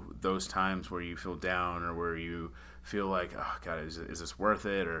through those times where you feel down, or where you feel like, oh God, is this worth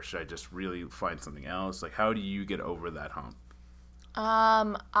it, or should I just really find something else? Like, how do you get over that hump?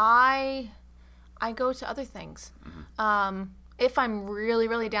 I go to other things. If I'm really,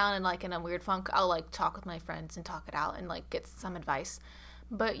 really down and like in a weird funk, I'll like talk with my friends and talk it out and like get some advice.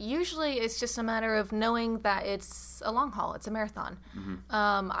 But usually it's just a matter of knowing that it's a long haul. It's a marathon.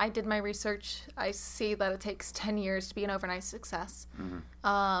 I did my research. I see that it takes 10 years to be an overnight success.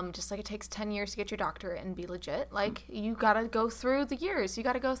 Just like it takes 10 years to get your doctorate and be legit. Like, you got to go through the years. You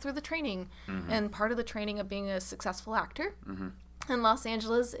got to go through the training. And part of the training of being a successful actor in Los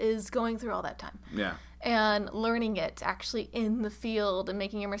Angeles is going through all that time. Yeah. And learning it actually in the field and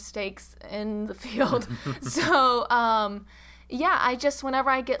making your mistakes in the field. So, yeah, I just, whenever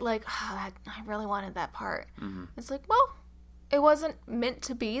I get like, oh, I really wanted that part, it's like, well, it wasn't meant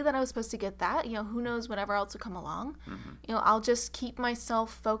to be that I was supposed to get that. You know, who knows, whatever else will come along. You know, I'll just keep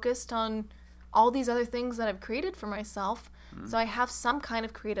myself focused on all these other things that I've created for myself. So I have some kind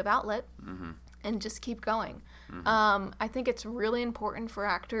of creative outlet and just keep going. I think it's really important for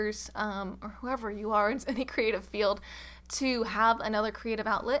actors, or whoever you are in any creative field, to have another creative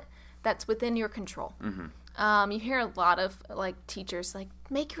outlet that's within your control. You hear a lot of like teachers like,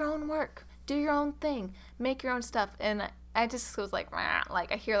 make your own work, do your own thing, make your own stuff, and I just was like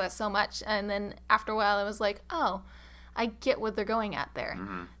I hear that so much, and then after a while I was like, oh, I get what they're going at there.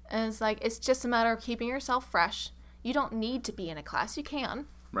 And it's like, it's just a matter of keeping yourself fresh. You don't need to be in a class. You can,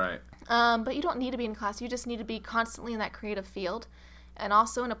 right, but you don't need to be in a class. You just need to be constantly in that creative field, and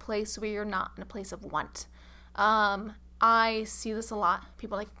also in a place where you're not in a place of want. I see this a lot.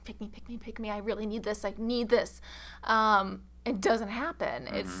 People are like, pick me, pick me, pick me. I really need this. I need this. It doesn't happen.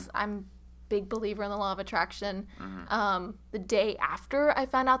 I'm a big believer in the law of attraction. The day after I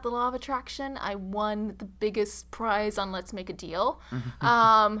found out the law of attraction, I won the biggest prize on Let's Make a Deal.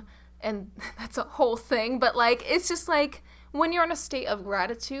 And that's a whole thing. But like, it's just like when you're in a state of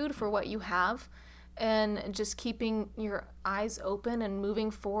gratitude for what you have, and just keeping your eyes open and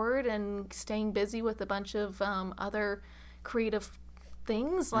moving forward and staying busy with a bunch of other creative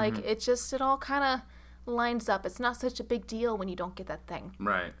things, like it all kind of lines up. It's not such a big deal when you don't get that thing.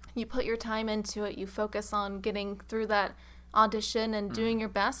 Right. You put your time into it, you focus on getting through that audition and doing your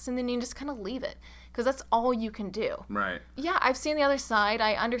best, and then you just kind of leave it, because that's all you can do. Right. Yeah, I've seen the other side.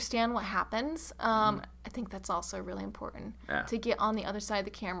 I understand what happens. I think that's also really important, to get on the other side of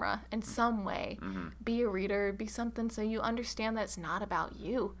the camera in some way. Be a reader, be something, so you understand that it's not about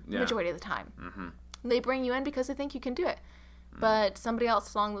you the majority of the time. They bring you in because they think you can do it. But somebody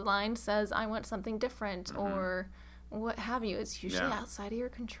else along the line says, I want something different, or what have you. It's usually outside of your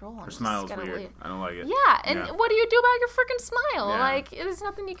control. Her smile's weird. I don't like it. Yeah, and what do you do about your freaking smile? Yeah. Like, there's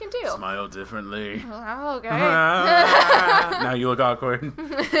nothing you can do. Smile differently. Oh, okay. Now you look awkward.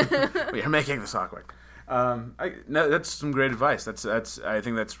 You're making this awkward. No, that's some great advice. I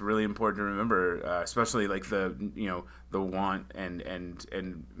think that's really important to remember, especially like the want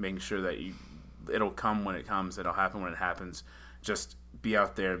and making sure that it'll come when it comes. It'll happen when it happens. Just be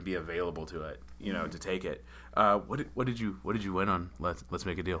out there and be available to it. To take it. What did you win on Let's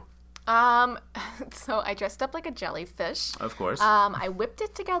Make a Deal? So I dressed up like a jellyfish. Of course. I whipped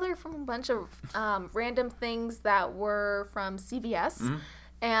it together from a bunch of random things that were from CVS.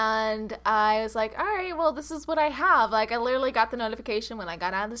 And I was like, all right, well, this is what I have. Like, I literally got the notification when I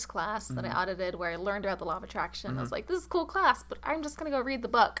got out of this class that I audited, where I learned about the law of attraction. I was like, this is a cool class, but I'm just going to go read the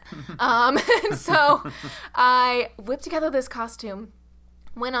book. And so I whipped together this costume,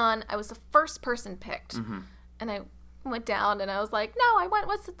 went on. I was the first person picked. And I went down and I was like, no, I want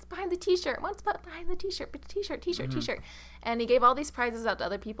what's behind the t-shirt. What's behind the t-shirt? T-shirt. And he gave all these prizes out to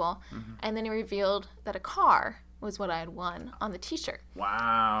other people. And then he revealed that a car was what I had won on the t-shirt.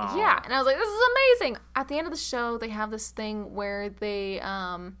 Wow. Yeah. And I was like, this is amazing. At the end of the show, they have this thing where they,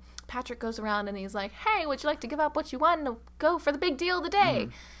 Patrick goes around and he's like, hey, would you like to give up what you won to go for the big deal of the day?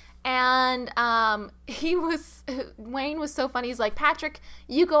 And Wayne was so funny. He's like, Patrick,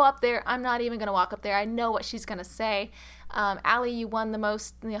 you go up there. I'm not even going to walk up there. I know what she's going to say. Allie, you won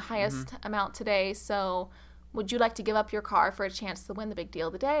the highest amount today. So would you like to give up your car for a chance to win the big deal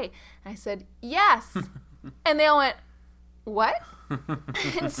of the day? And I said, yes. And they all went, what?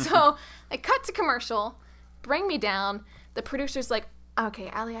 And so I cut to commercial, bring me down. The producer's like, okay,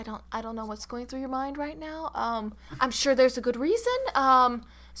 Allie, I don't know what's going through your mind right now. I'm sure there's a good reason.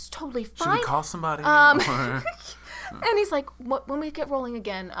 It's totally fine. Should we call somebody? And he's like, when we get rolling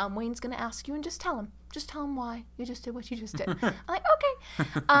again, Wayne's going to ask you and just tell him. Just tell him why you just did what you just did. I'm like,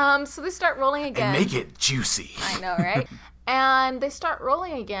 okay. So they start rolling again. And make it juicy. I know, right? And they start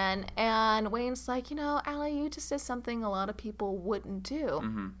rolling again, and Wayne's like, Allie, you just did something a lot of people wouldn't do.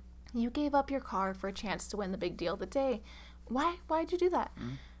 Mm-hmm. You gave up your car for a chance to win the big deal of the day. Why'd you do that?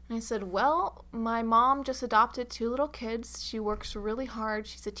 Mm-hmm. And I said, well, my mom just adopted 2 little kids. She works really hard.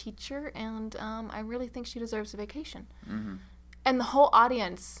 She's a teacher, and I really think she deserves a vacation. Mm-hmm. And the whole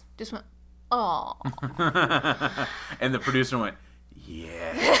audience just went, oh. And the producer went,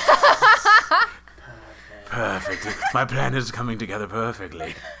 yes. Perfect. My plan is coming together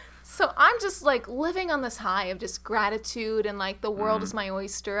perfectly. So I'm just like living on this high of just gratitude and like the world is my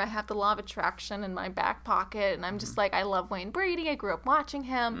oyster. I have the law of attraction in my back pocket, and I'm just like, I love Wayne Brady. I grew up watching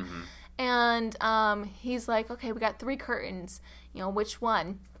him. And he's like, okay, we got 3 curtains. Which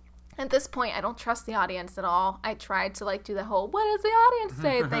one? At this point, I don't trust the audience at all. I tried to like do the whole "what does the audience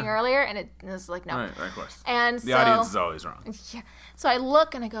say" thing earlier, and it was like, no. Right, of course. And the audience is always wrong. Yeah. So I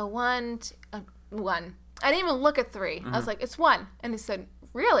look and I go 1, 2, 1. I didn't even look at 3. I was like, it's 1. And he said,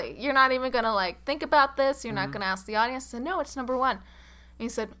 really? You're not even going to like think about this? You're not going to ask the audience? I said, no, it's number 1. And he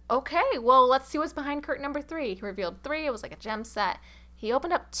said, okay, well, let's see what's behind curtain number 3. He revealed 3. It was like a gem set. He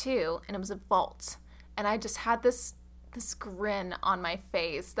opened up 2, and it was a vault. And I just had this grin on my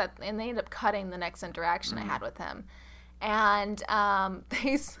face and they ended up cutting the next interaction I had with him. And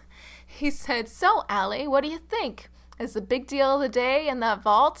he said, so, Allie, what do you think? Is the big deal of the day in that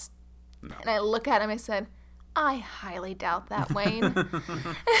vault? No. And I look at him, I said, I highly doubt that, Wayne. And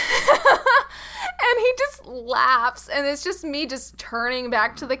he just laughs, and it's just me just turning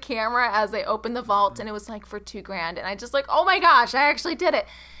back to the camera as they open the vault, and it was like for $2,000, and I just like, oh my gosh, I actually did it.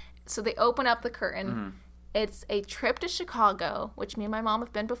 So they open up the curtain. Mm-hmm. It's a trip to Chicago, which me and my mom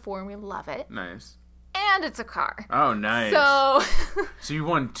have been before, and we love it. Nice. And it's a car. Oh, nice. So you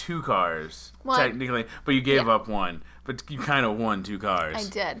won 2 cars, technically, but you gave up 1. But you kind of won 2 cars. I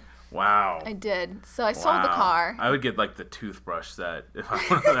did. Wow. I did. So I sold the car. I would get like the toothbrush set. If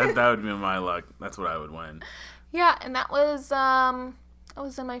that would be my luck. That's what I would win. Yeah, and that was I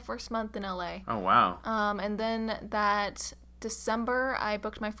was in my first month in LA. Oh, wow. And then that December I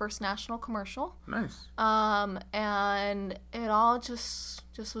booked my first national commercial. Nice. And it all just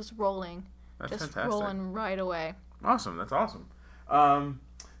was rolling. That's just fantastic. Rolling right away. Awesome. That's awesome.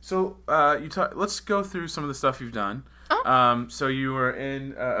 So let's go through some of the stuff you've done. Oh. So you were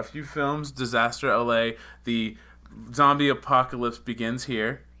in a few films, Disaster LA, the zombie apocalypse begins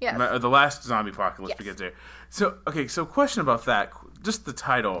here. Yes. The last zombie apocalypse begins here. So, okay, so question about that. Just the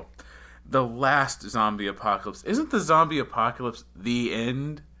title, The Last Zombie Apocalypse. Isn't the zombie apocalypse the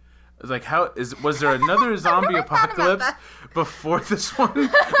end? Like, was there another zombie apocalypse before this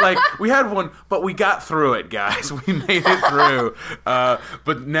one? Like, we had one, but we got through it, guys. We made it through.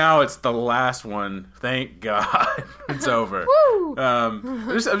 But now it's the last one. Thank God. It's over. Woo! I'm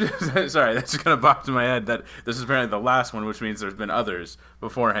just, sorry, that's just going to pop to my head that this is apparently the last one, which means there's been others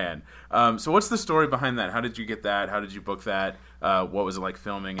beforehand. So what's the story behind that? How did you get that? How did you book that? What was it like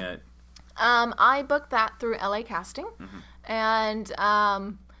filming it? I booked that through LA Casting. Mm-hmm.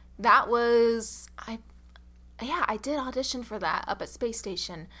 And that was, I did audition for that up at Space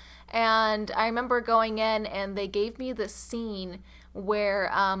Station. And I remember going in and they gave me this scene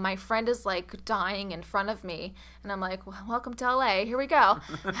where my friend is like dying in front of me. And I'm like, well, welcome to LA. Here we go.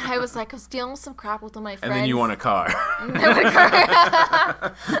 And I was dealing with some crap with one of my friends. And then you won a car.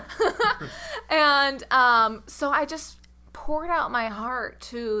 And so I just poured out my heart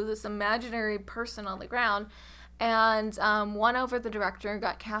to this imaginary person on the ground. And won over the director,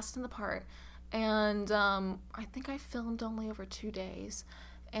 got cast in the part. And I think I filmed only over 2 days.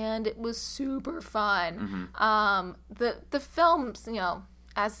 And it was super fun. Mm-hmm. The films,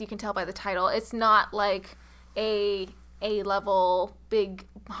 as you can tell by the title, it's not like a A-level big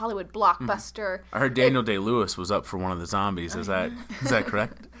Hollywood blockbuster. I heard Daniel Day-Lewis was up for one of the zombies. Is that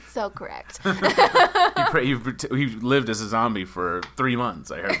correct? So correct. He lived as a zombie for 3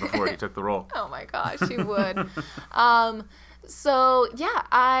 months, I heard, before he took the role. Oh my gosh, he would. So yeah,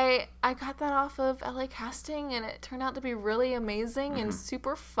 I got that off of LA Casting, and it turned out to be really amazing and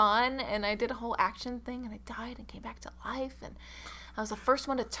super fun. And I did a whole action thing, and I died and came back to life, and I was the first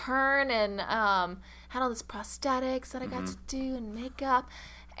one to turn, and had all this prosthetics that I got to do and makeup.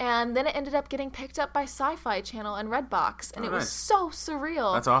 And then it ended up getting picked up by Sci-Fi Channel and Redbox, and it was so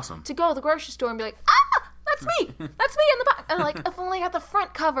surreal. That's awesome. To go to the grocery store and be like, that's me in the back. And I'm like, I've only got the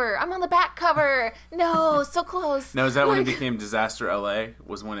front cover. I'm on the back cover. No, so close. Now, is that when it became Disaster LA?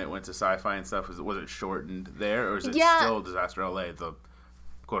 Was when it went to Sci-Fi and stuff? Was it shortened there, or is it still Disaster LA, the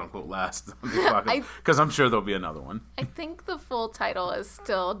quote-unquote last? Because I'm sure there'll be another one. I think the full title is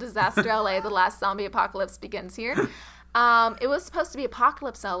still Disaster LA, The Last Zombie Apocalypse Begins Here. It was supposed to be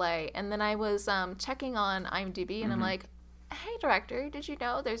Apocalypse LA, and then I was checking on IMDb, and I'm like, hey, director, did you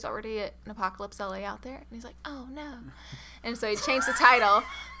know there's already an Apocalypse LA out there? And he's like, oh, no. And so he changed the title.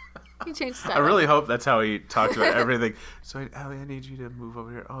 I really hope that's how he talked about everything. So, Allie, I need you to move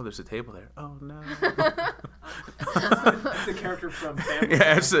over here. Oh, there's a table there. Oh, no. That's the character from Family.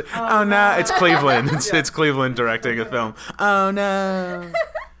 Yeah, oh, no. It's Cleveland. It's Cleveland directing a film. Oh, no.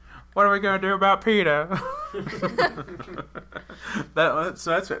 What are we going to do about Peter? So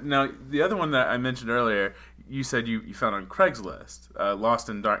that's now the other one that I mentioned earlier. You said you found on Craigslist, Lost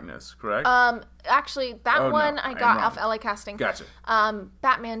in Darkness, correct? Actually, that one I got off LA Casting. Gotcha.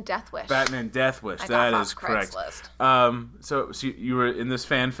 Batman Death Wish. Batman Death Wish. That is correct. So you were in this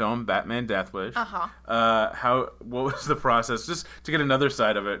fan film, Batman Death Wish. What was the process? Just to get another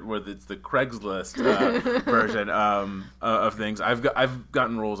side of it, where it's the Craigslist version of things. I've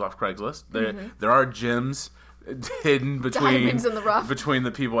gotten roles off Craigslist. There are gems hidden between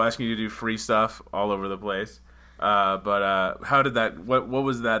the people asking you to do free stuff all over the place. But how did that? What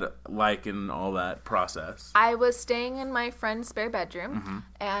was that like in all that process? I was staying in my friend's spare bedroom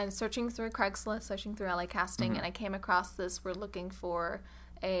and searching through Craigslist, searching through LA Casting, and I came across this. We're looking for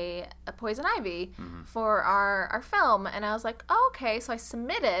a Poison Ivy for our film, and I was like, oh, okay. So I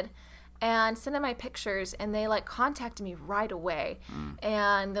submitted and sent in my pictures, and they like contacted me right away,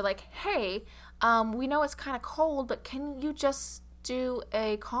 and they're like, hey, we know it's kind of cold, but can you just do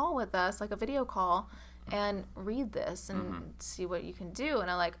a call with us, like a video call, and read this and see what you can do? And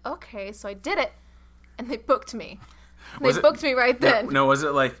I'm like, okay. So I did it, and they booked me. They booked me right then. No, was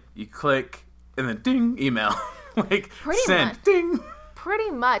it like you click and then ding, email, like pretty send, much. Ding? Pretty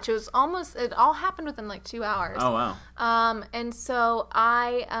much. It all happened within like 2 hours. Oh, wow. And so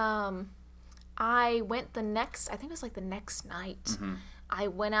I went I think it was like the next night. I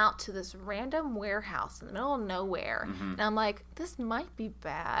went out to this random warehouse in the middle of nowhere, and I'm like, this might be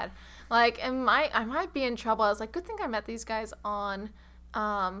bad. Like, I might be in trouble. I was like, good thing I met these guys on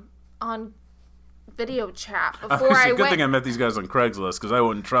video chat before I went. Good thing I met these guys on Craigslist, because I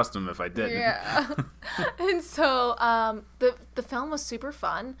wouldn't trust them if I didn't. Yeah. And so the film was super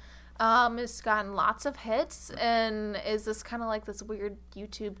fun. It's gotten lots of hits, and is this kind of like this weird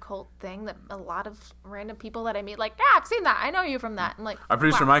YouTube cult thing that a lot of random people that I meet, like, I've seen that, I know you from that. I'm like, our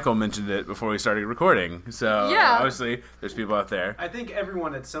producer Michael mentioned it before we started recording, so obviously there's people out there. I think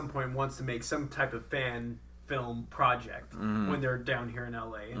everyone at some point wants to make some type of fan film project when they're down here in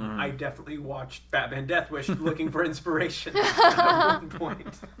LA, and I definitely watched Batman Death Wish looking for inspiration at one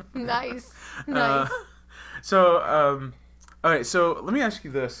point. Nice. All right, so let me ask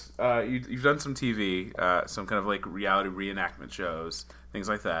you this. You've done some TV, some kind of like reality reenactment shows, things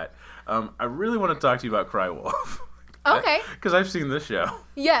like that. I really want to talk to you about Cry Wolf. Okay. Because I've seen this show.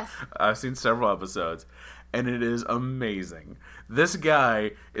 Yes. I've seen several episodes, and it is amazing. This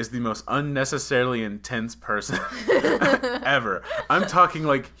guy is the most unnecessarily intense person ever. I'm talking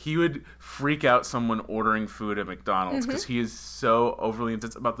like he would freak out someone ordering food at McDonald's because he is so overly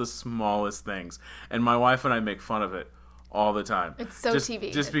intense about the smallest things. And my wife and I make fun of it all the time. It's so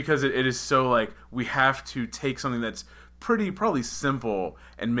TV. Just because it is so like, we have to take something that's probably simple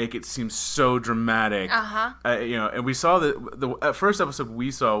and make it seem so dramatic. And we saw the first episode we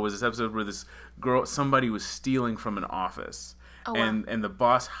saw was this episode where this girl, somebody was stealing from an office. And the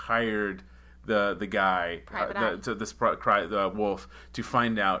boss hired the guy, the wolf, to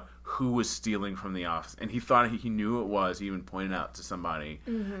find out who was stealing from the office. And he thought he knew who it was. He even pointed out to somebody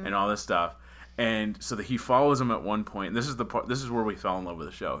and all this stuff. And so that he follows him at one point. And this is where we fell in love with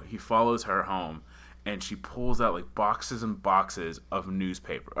the show. He follows her home, and she pulls out like boxes and boxes of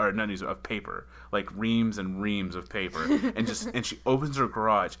paper, like reams and reams of paper, and she opens her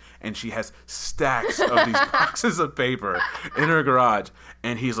garage, and she has stacks of these boxes of paper in her garage,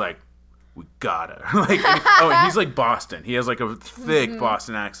 and he's like, "We gotta," and he's like Boston. He has like a thick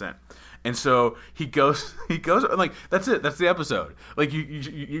Boston accent. And so he goes, like, that's it. That's the episode. Like,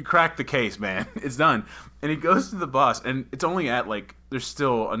 you crack the case, man. It's done. And he goes to the boss, and it's only at, like, there's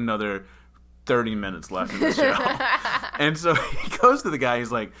still another 30 minutes left in the show. And so he goes to the guy.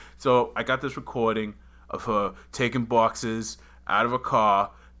 He's like, so I got this recording of her taking boxes out of a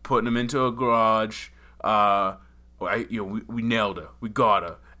car, putting them into a garage. We nailed her. We got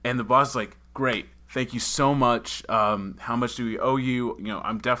her. And the boss is like, great. thank you so much. How much do we owe you? You know,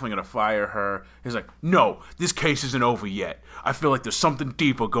 I'm definitely going to fire her. He's like, no, this case isn't over yet. I feel like there's something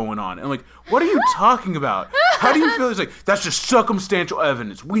deeper going on. And I'm like, what are you talking about? How do you feel? He's like, that's just circumstantial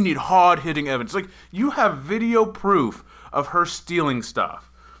evidence. We need hard-hitting evidence. Like, you have video proof of her stealing stuff.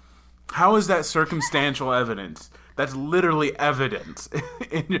 How is that circumstantial evidence? That's literally evidence.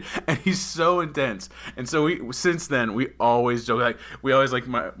 And he's so intense. And so since then, we always joke. Like, we always, like,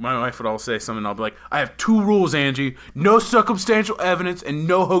 my wife would always say something, and I'll be like, I have 2 rules, Angie. No circumstantial evidence and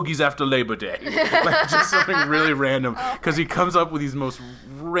no hoagies after Labor Day. Like, just something really random. Because he comes up with these most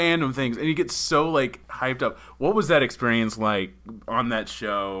random things. And he gets so, like, hyped up. What was that experience like on that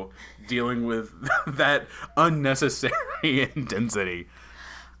show, dealing with that unnecessary intensity?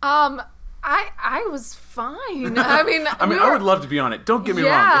 I was fine. I mean, I would love to be on it. Don't get me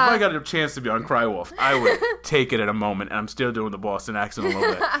wrong. If I got a chance to be on Cry Wolf, I would take it at a moment. And I'm still doing the Boston accent a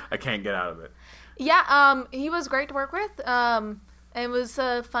little bit. I can't get out of it. Yeah, he was great to work with. It was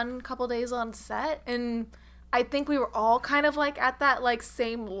a fun couple days on set, and I think we were all kind of like at that like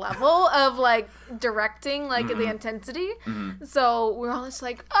same level of like directing, like the intensity. So we were all just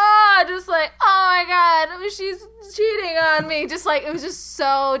like, oh my god, she's cheating on me. Just like, it was just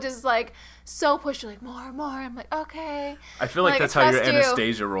so pushed, like more. I'm like, okay. I feel like that's how your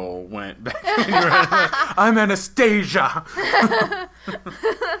Anastasia role went back. I'm Anastasia.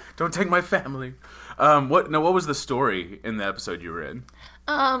 Don't take my family. What was the story in the episode you were in?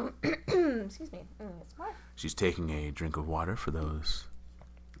 Excuse me. It's more. She's taking a drink of water for those.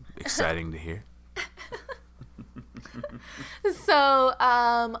 Exciting to hear. So,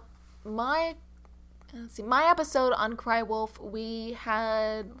 my episode on Cry Wolf, we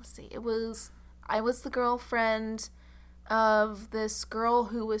had, I was the girlfriend of this girl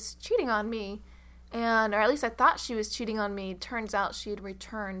who was cheating on me, or at least I thought she was cheating on me. Turns out she had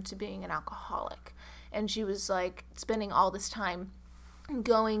returned to being an alcoholic, and she was like spending all this time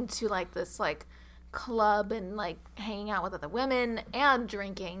going to like this like club and like hanging out with other women and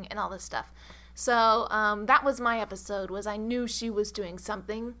drinking and all this stuff. So that was my episode. Was I knew she was doing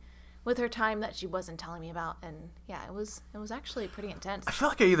something with her time that she wasn't telling me about, and yeah, it was actually pretty intense. I feel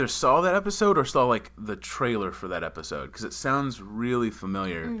like I either saw that episode or saw like the trailer for that episode because it sounds really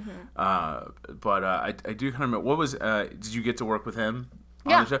familiar. But I do kind of remember. What was? Did you get to work with him?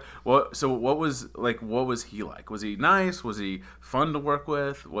 Yeah. So what was he like? Was he nice? Was he fun to work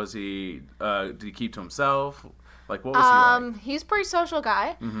with? Was he? Did he keep to himself? Like, what was he like? He's a pretty social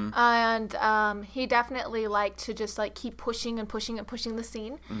guy, and he definitely liked to just like keep pushing the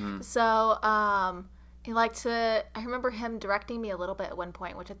scene. So he liked to. I remember him directing me a little bit at one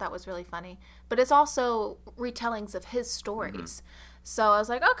point, which I thought was really funny. But it's also retellings of his stories. So I was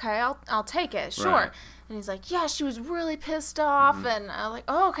like, okay, I'll take it, sure. Right. And he's like, yeah, she was really pissed off, and I was like,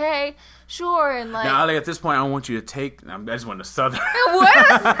 oh, okay, sure. And like, now, Ali, at this point, I want you to take. I just want to southern. What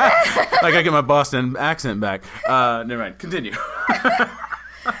is that? Like, I get my Boston accent back. Never mind. Continue.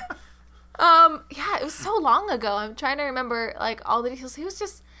 Yeah, it was so long ago. I'm trying to remember like all the details. He was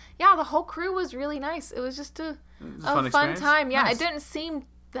just, the whole crew was really nice. It was just a fun time. Yeah, nice. It didn't seem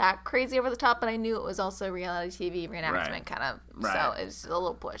that crazy over the top, but I knew it was also reality TV reenactment kind of. Right. So it was a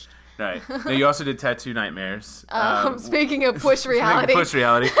little pushed. Right. Now, you also did Tattoo Nightmares. Speaking of push reality.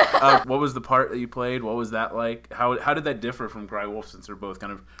 What was the part that you played? What was that like? How did that differ from Cry Wolf, since they're both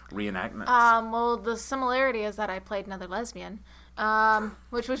kind of reenactments? Well, the similarity is that I played another lesbian,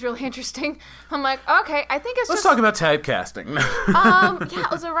 which was really interesting. I'm like, okay, I think Let's talk about typecasting. Yeah,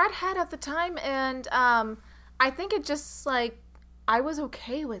 it was a redhead at the time, and I think it just, like, I was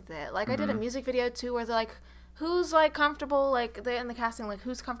okay with it. Like, I did a music video, too, where they're like, who's like comfortable, like in the casting, like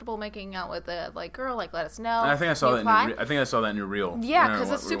who's comfortable making out with a like girl, like let us know. I think I saw that. I think I saw that in your reel. Yeah, because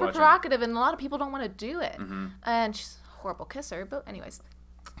it's super provocative, and a lot of people don't want to do it. And she's a horrible kisser, but anyways.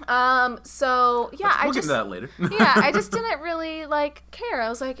 So yeah, we'll get into that later. Yeah, I just didn't really like care. I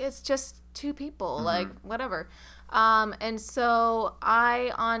was like, it's just two people, like whatever. And so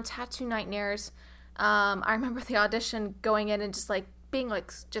on Tattoo Nightmares, I remember the audition going in and just like being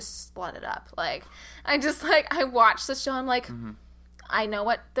like just slutted up. Like I watched the show, I'm like, I know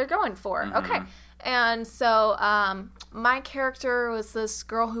what they're going for. Okay. And so my character was this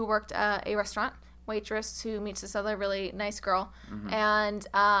girl who worked at a restaurant, waitress, who meets this other really nice girl, and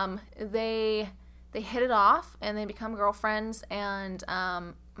they hit it off and they become girlfriends, and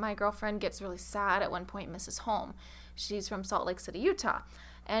my girlfriend gets really sad at one point, misses home. She's from Salt Lake City, Utah,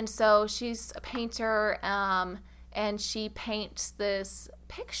 and so she's a painter, and she paints this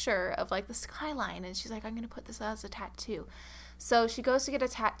picture of like the skyline, and she's like, I'm gonna put this as a tattoo. So she goes to get a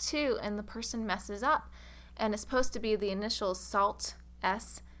tattoo, and the person messes up, and it's supposed to be the initials Salt,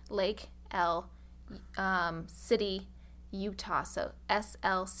 S, Lake, L, City, Utah. So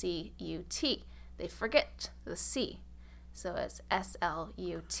SLCUT. They forget the C. So it's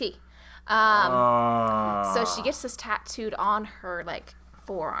SLUT. So she gets this tattooed on her, like,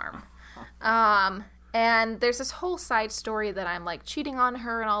 forearm. And there's this whole side story that I'm, like, cheating on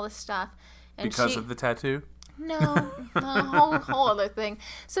her and all this stuff. And Because of the tattoo? No, a whole other thing.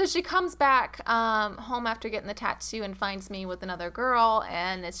 So she comes back home after getting the tattoo and finds me with another girl,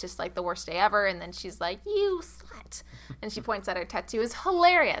 and it's just like the worst day ever. And then she's like, "You slut," and she points at her tattoo. It's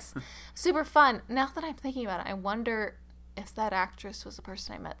hilarious, super fun. Now that I'm thinking about it, I wonder if that actress was the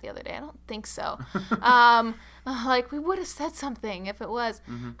person I met the other day. I don't think so. Like, we would have said something if it was.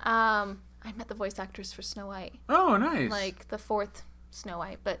 I met the voice actress for Snow White. Oh, nice. Like the fourth Snow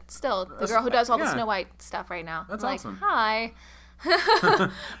White, but still the girl who does all the Snow White stuff right now. That's like, awesome. Hi.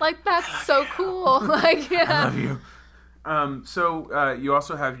 Like, that's so cool. Like, yeah. I love you. So you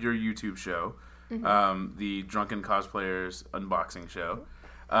also have your YouTube show, the Drunken Cosplayers Unboxing Show.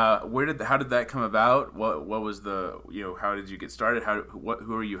 How did that come about? What was the, how did you get started?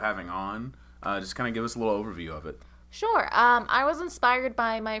 Who are you having on? Just kind of give us a little overview of it. Sure. I was inspired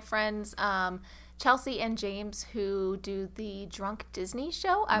by my friends Chelsea and James, who do the Drunk Disney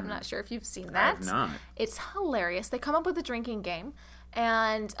show. I'm not sure if you've seen that. I have not. It's hilarious. They come up with a drinking game,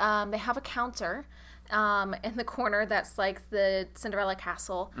 and they have a counter in the corner that's like the Cinderella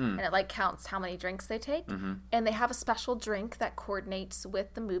Castle, and it like counts how many drinks they take. And they have a special drink that coordinates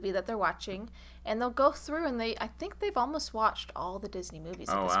with the movie that they're watching, and they'll go through and I think they've almost watched all the Disney movies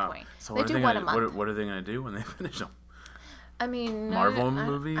at this point. So they do one a month. What are they going to do when they finish them? I mean, Marvel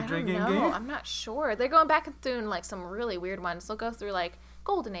movie drinking game? I'm not sure. They're going back through like some really weird ones. They'll go through like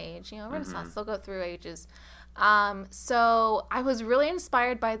Golden Age, Renaissance. They'll go through ages. So I was really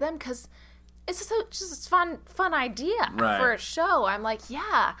inspired by them because it's just a fun idea for a show. I'm like,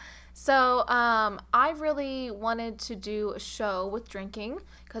 yeah. So I really wanted to do a show with drinking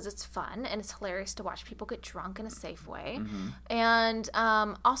because it's fun and it's hilarious to watch people get drunk in a safe way, and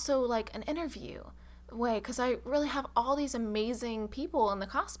also like an interview way, because I really have all these amazing people in the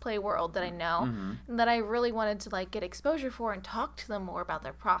cosplay world that I know and that I really wanted to like get exposure for and talk to them more about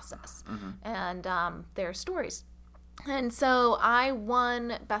their process and their stories. And so I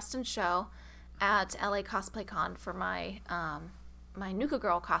won Best in Show at LA Cosplay Con for my my Nuka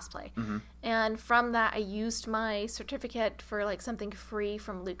Girl cosplay. And from that I used my certificate for like something free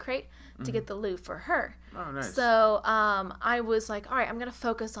from Loot Crate to get the loot for her. Oh, nice. So I was like, all right, I'm going to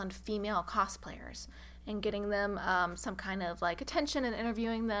focus on female cosplayers and getting them some kind of like attention and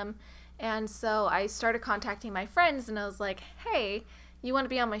interviewing them. And so I started contacting my friends and I was like, hey, you want to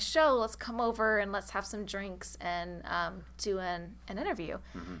be on my show? Let's come over and let's have some drinks and do an interview.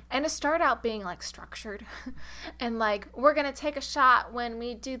 And it started out being like structured and like, we're going to take a shot when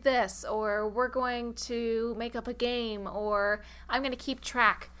we do this, or we're going to make up a game, or I'm going to keep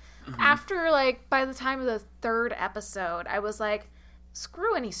track. After like, by the time of the third episode, I was like,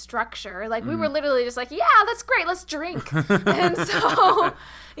 screw any structure. Like, we were literally just like, yeah, that's great, let's drink. And so,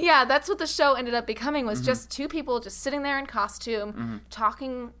 yeah, that's what the show ended up becoming, was just two people just sitting there in costume,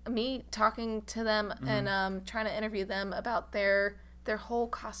 talking to them and trying to interview them about their whole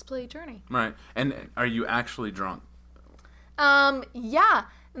cosplay journey. Right. And are you actually drunk? Yeah.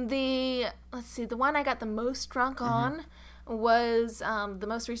 Let's see, the one I got the most drunk on was the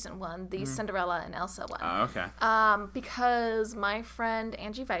most recent one, the Cinderella and Elsa one. Oh, okay. Because my friend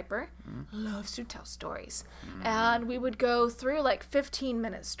Angie Viper loves to tell stories. And we would go through like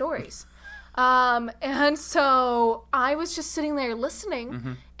 15-minute stories. And so I was just sitting there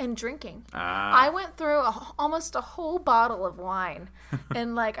listening and drinking. I went through almost a whole bottle of wine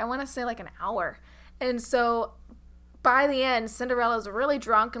in like, I want to say like an hour. And so by the end, Cinderella's really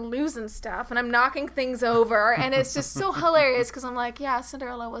drunk and losing stuff, and I'm knocking things over, and it's just so hilarious because I'm like, yeah,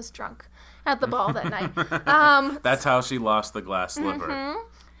 Cinderella was drunk at the ball that night. That's how she lost the glass slipper.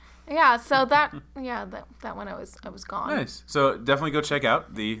 Yeah, so that one I was gone. Nice. So definitely go check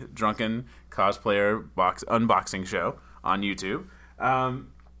out the Drunken Cosplayer Unboxing Show on YouTube.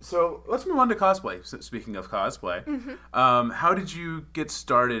 So let's move on to cosplay. So speaking of cosplay, how did you get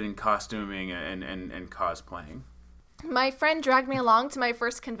started in costuming and cosplaying? My friend dragged me along to my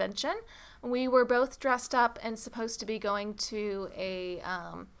first convention. We were both dressed up and supposed to be going to a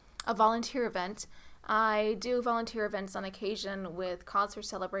volunteer event. I do volunteer events on occasion with Cause for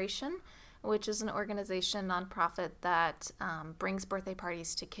Celebration, which is an organization, nonprofit, that brings birthday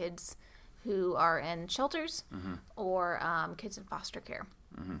parties to kids who are in shelters or kids in foster care.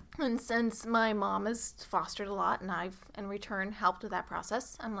 And since my mom has fostered a lot and I've, in return, helped with that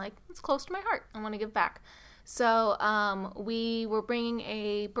process, I'm like, it's close to my heart. I want to give back. So we were bringing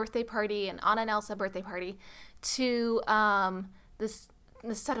a birthday party, an Anna and Elsa birthday party, to this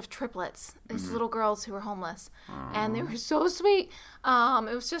set of triplets, these little girls who were homeless. Aww. And they were so sweet.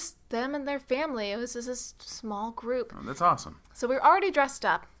 It was just them and their family. It was just this small group. Oh, that's awesome. So we were already dressed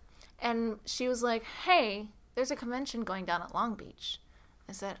up, and she was like, hey, there's a convention going down at Long Beach.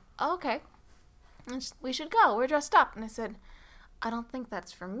 I said, oh, okay. And we should go. We're dressed up. And I said, I don't think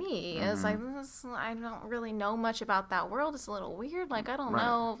that's for me. I was like, I don't really know much about that world. It's a little weird. Like, I don't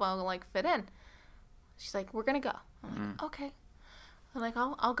know if I'll, like, fit in. She's like, we're going to go. I'm like, okay. I'm like,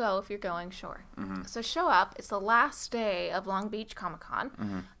 I'll go if you're going, sure. So show up. It's the last day of Long Beach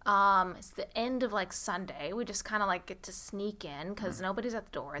Comic-Con. It's the end of, like, Sunday. We just kind of, like, get to sneak in because nobody's at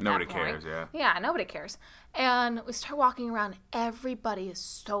the door at that point. Nobody cares, yeah. Yeah, nobody cares. And we start walking around. Everybody is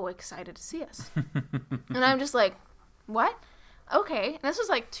so excited to see us. And I'm just like, what? Okay. And this was,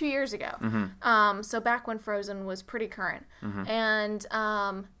 like, 2 years ago. So back when Frozen was pretty current. And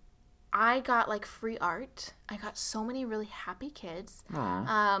I got, like, free art. I got so many really happy kids.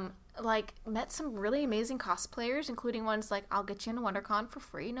 Like, met some really amazing cosplayers, including ones like, I'll get you into WonderCon for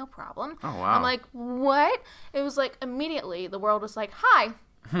free, no problem. Oh, wow. I'm like, what? It was like, immediately, the world was like, hi,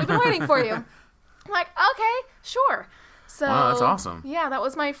 we've been waiting for you. I'm like, okay, sure. So, wow, that's awesome. Yeah, that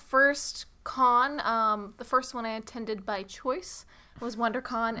was my first con. The first one I attended by choice was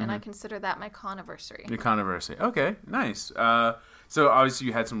WonderCon, and I consider that my con-anniversary. Your con-anniversary. Okay, nice. So obviously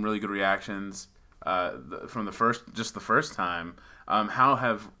you had some really good reactions from the first time. How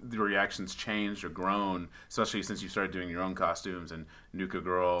have the reactions changed or grown, especially since you started doing your own costumes and Nuka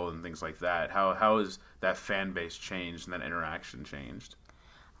Girl and things like that? How has that fan base changed and that interaction changed?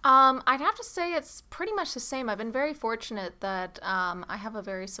 I'd have to say it's pretty much the same. I've been very fortunate that I have a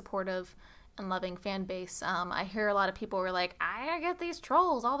very supportive and loving fan base. I hear a lot of people who are like, I get these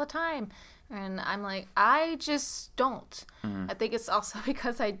trolls all the time. And I'm like, I just don't. I think it's also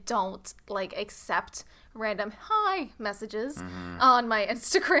because I don't, like, accept random hi messages on my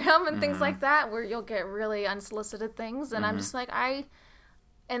Instagram and things like that, where you'll get really unsolicited things. And I'm just like,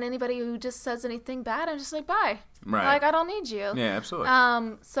 and anybody who just says anything bad, I'm just like, bye. Right. Like, I don't need you. Yeah,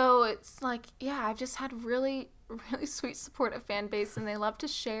 absolutely. So it's like, yeah, I've just had really sweet, supportive fan base, and they love to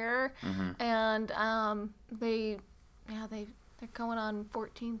share. And they're going on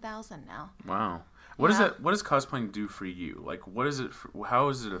 14,000 now. Wow. What does cosplaying do for you? Like, how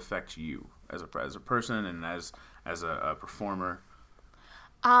does it affect you as a person and as a performer?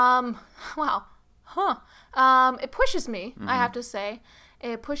 Wow. It pushes me, I have to say.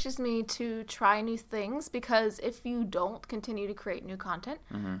 It pushes me to try new things, because if you don't continue to create new content,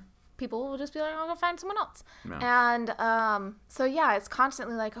 people will just be like, I'll go find someone else. Yeah. And so, yeah, it's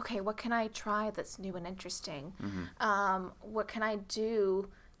constantly like, okay, what can I try that's new and interesting? What can I do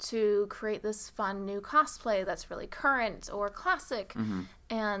to create this fun new cosplay that's really current or classic?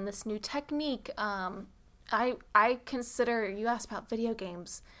 And this new technique. I consider, you asked about video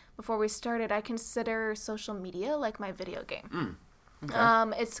games before we started, I consider social media like my video game.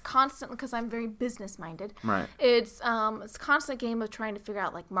 Okay. It's constant, because I'm very business minded. Right. It's a constant game of trying to figure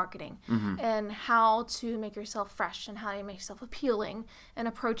out, like, marketing and how to make yourself fresh and how to make yourself appealing and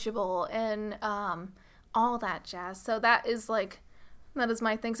approachable and all that jazz. So that is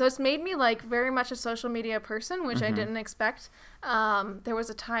my thing. So it's made me, like, very much a social media person, which I didn't expect. There was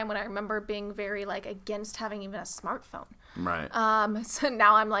a time when I remember being very, like, against having even a smartphone. Right. So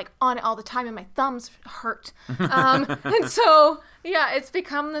now I'm, like, on it all the time, and my thumbs hurt. And so, yeah, it's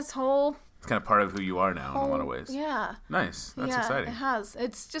become this whole... It's kind of part of who you are now in a lot of ways. Yeah. Nice. That's exciting. It has.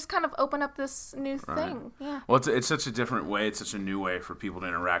 It's just kind of opened up this new thing. Yeah. Well, it's such a different way. It's such a new way for people to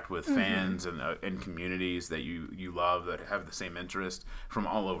interact with fans and communities that you love, that have the same interest from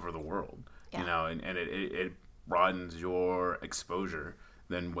all over the world. Yeah. You know, and it broadens your exposure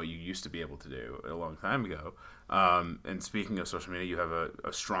than what you used to be able to do a long time ago. And speaking of social media, you have a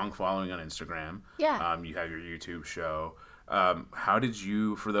strong following on Instagram. Yeah. You have your YouTube show. How did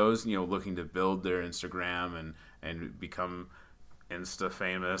you, for those, looking to build their Instagram and become Insta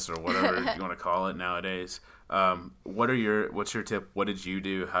famous or whatever you want to call it nowadays, what's your tip? What did you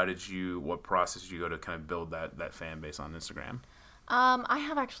do? What process did you go to kind of build that fan base on Instagram? I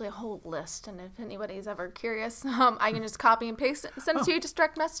have actually a whole list, and if anybody's ever curious, I can just copy and paste it and send it to you. Just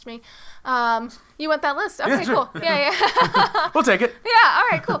direct message me. You want that list? Okay, yeah, sure. Cool. Yeah. We'll take it. Yeah, all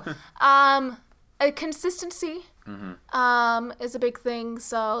right, cool. Consistency is a big thing.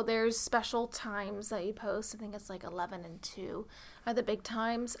 So there's special times that you post. I think it's like 11 and 2 are the big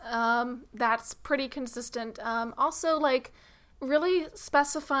times. That's pretty consistent. Also, like, really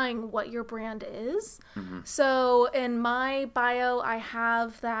specifying what your brand is. So in my bio, I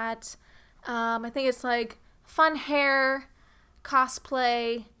have that, I think it's like fun hair,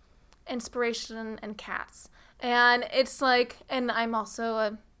 cosplay, inspiration, and cats. And it's like, and I'm also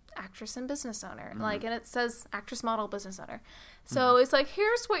a actress and business owner. Like, and it says actress, model, business owner. So it's like,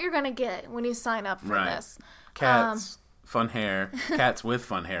 here's what you're gonna get when you sign up for this. Cats, fun hair, cats with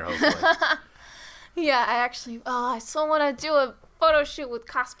fun hair, hopefully. Yeah, I still want to do a photo shoot with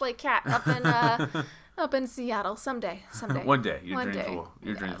cosplay cat up in Seattle someday. One day,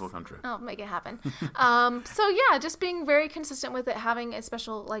 your dreams will come true. I'll make it happen. So yeah, just being very consistent with it, having a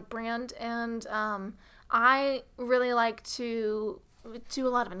special like brand, and I really like to do a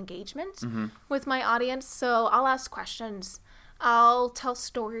lot of engagement with my audience. So I'll ask questions. I'll tell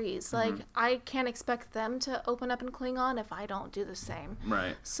stories. Like, I can't expect them to open up in Klingon if I don't do the same.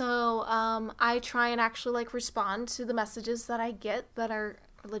 Right. So I try and actually like respond to the messages that I get that are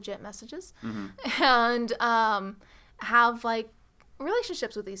legit messages, and have like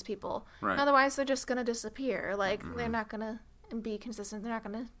relationships with these people. Right. Otherwise, they're just gonna disappear. Like, they're not gonna be consistent. They're not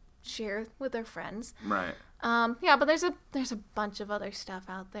gonna share with their friends. Right. Yeah, but there's a bunch of other stuff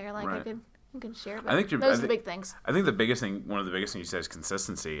out there. Like, Right. I can share. But I think those are the big things. I think one of the biggest things you said is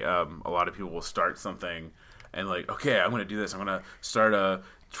consistency. A lot of people will start something and like, okay, I'm going to do this. I'm going to start a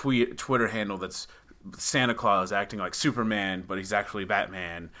Twitter handle that's Santa Claus acting like Superman, but he's actually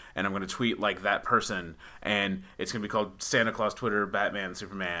Batman, and I'm going to tweet like that person, and it's going to be called Santa Claus Twitter Batman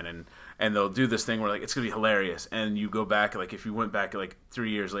Superman, and they'll do this thing where like it's going to be hilarious, and you go back, like if you went back like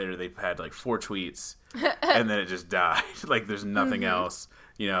 3 years later, they've had like 4 tweets, and then it just died. Like there's nothing else.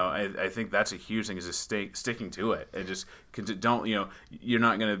 You know, I think that's a huge thing, is just sticking to it, and just don't, you know, you're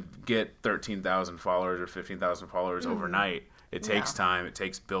not going to get 13,000 followers or 15,000 followers overnight. It takes time, it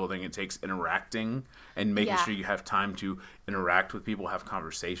takes building, it takes interacting, and making sure you have time to interact with people, have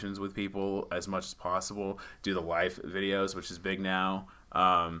conversations with people as much as possible, do the live videos, which is big now.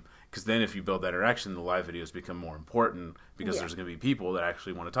 Because then if you build that interaction, the live videos become more important, because there's going to be people that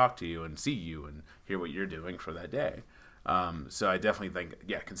actually want to talk to you and see you and hear what you're doing for that day. So I definitely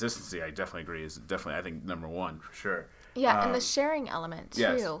think, consistency, I definitely agree, is definitely, I think, number one for sure. Yeah, and the sharing element too.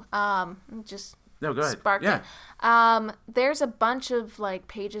 Yes. No, go ahead. Sparked it. There's a bunch of like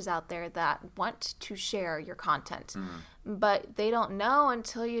pages out there that want to share your content, but they don't know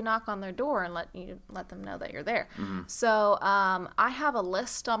until you knock on their door and let them know that you're there. So I have a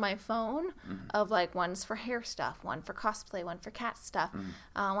list on my phone of like ones for hair stuff, one for cosplay, one for cat stuff,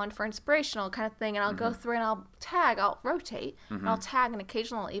 one for inspirational kind of thing, and I'll go through and I'll rotate, and I'll tag, and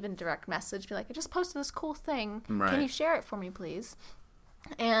occasionally I'll even direct message, be like, I just posted this cool thing. Right. Can you share it for me, please?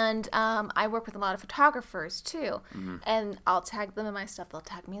 And I work with a lot of photographers too, and I'll tag them in my stuff. They'll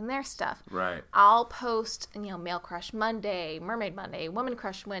tag me in their stuff. Right. I'll post, Male Crush Monday, Mermaid Monday, Woman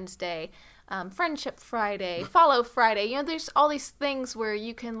Crush Wednesday, Friendship Friday, Follow Friday. There's all these things where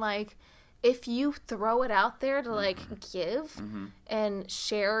you can like, if you throw it out there to like give and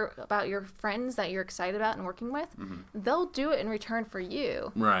share about your friends that you're excited about and working with, they'll do it in return for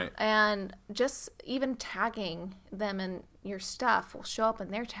you. Right. And just even tagging them in your stuff will show up in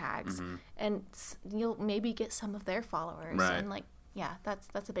their tags, and you'll maybe get some of their followers. Right. And like, yeah,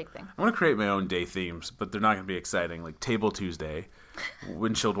 that's a big thing. I want to create my own day themes, but they're not going to be exciting. Like Table Tuesday,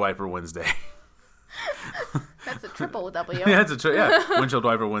 Windshield Wiper Wednesday. That's a triple W. Yeah, Windshield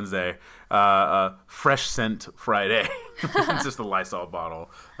Wiper Wednesday. Fresh Scent Friday. It's just a Lysol bottle.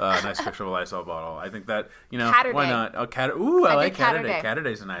 Nice picture of a Lysol bottle. I think that, Catterday. Why not? Oh, Ooh, I like Catterday.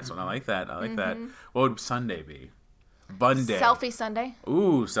 Catterday's a nice one. I like that. That. What would Sunday be? Bun Day. Selfie Sunday.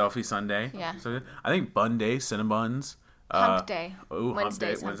 Ooh, Selfie Sunday. Yeah. So I think Bun Day, Cinnabuns. Hump Day. Ooh,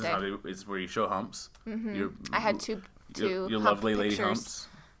 Wednesday's Hump Day. Is where you show humps. I had two your hump lovely lady pictures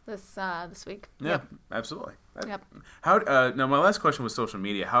humps. this week. Yeah, Yep. absolutely. Yep. How? Now, my last question was social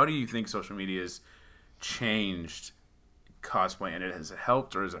media. How do you think social media has changed cosplay, and has it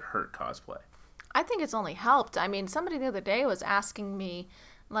helped or has it hurt cosplay? I think it's only helped. I mean, somebody the other day was asking me,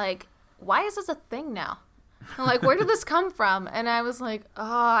 like, why is this a thing now? I'm like, where did this come from? And I was like,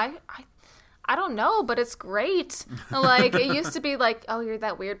 I don't know, but it's great. Like, it used to be like, oh, you're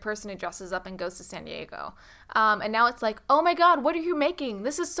that weird person who dresses up and goes to San Diego. And now it's like, oh my God, what are you making?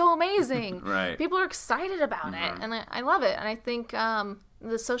 This is so amazing. Right. People are excited about it. And I love it. And I think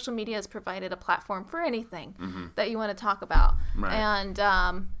the social media has provided a platform for anything that you want to talk about. Right. And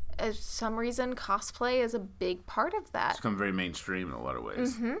for some reason, cosplay is a big part of that. It's become very mainstream in a lot of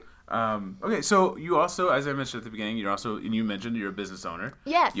ways. Okay, so you also, as I mentioned at the beginning, you mentioned you're a business owner.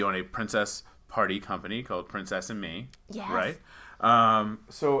 Yes. You own a princess party company called Princess and Me. Yes. Right?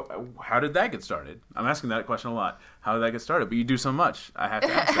 So how did that get started? I'm asking that question a lot. How did that get started? But you do so much. I have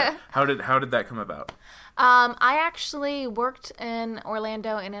to ask that. How did that come about? I actually worked in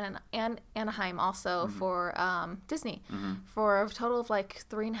Orlando and Anaheim also for Disney for a total of like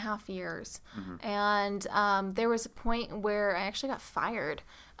 3.5 years. And there was a point where I actually got fired.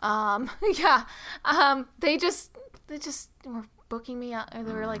 They just were booking me out, or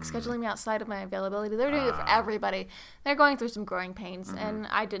they were like scheduling me outside of my availability. They're doing it for everybody. They're going through some growing pains, and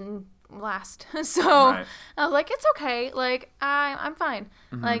I didn't last. So I was like, it's okay. Like I'm fine.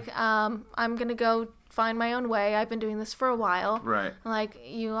 Like I'm gonna go find my own way. I've been doing this for a while. Right. Like,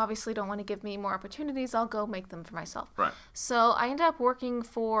 you obviously don't want to give me more opportunities. I'll go make them for myself. Right. So I ended up working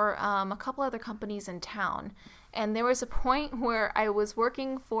for a couple other companies in town. And there was a point where I was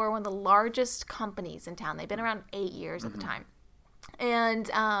working for one of the largest companies in town. They've been around 8 years at the time.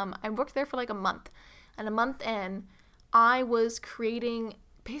 And I worked there for like a month. And a month in, I was creating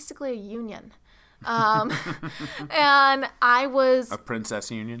basically a union. And I was a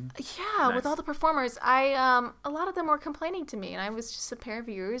princess union. Yeah, nice. With all the performers. A lot of them were complaining to me, and I was just a pair of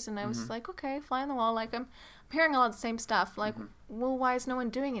ears, and I was like, okay, fly on the wall. Like, I'm hearing a lot of the same stuff. Like, well, why is no one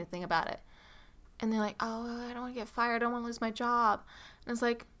doing anything about it? And they're like, oh, I don't want to get fired. I don't want to lose my job. And it's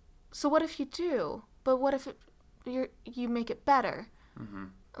like, so what if you do? But what if you make it better?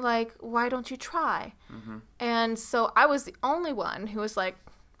 Like, why don't you try? And so I was the only one who was like,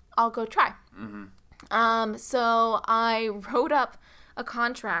 I'll go try. So I wrote up a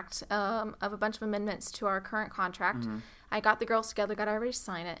contract of a bunch of amendments to our current contract. I got the girls together, got everybody to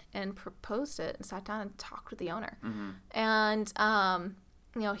sign it, and proposed it, and sat down and talked with the owner. And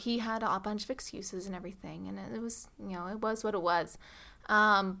he had a bunch of excuses and everything, and it was what it was.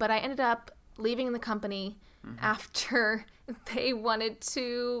 But I ended up leaving the company after they wanted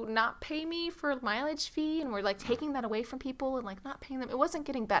to not pay me for mileage fee, and were like taking that away from people and like not paying them. It wasn't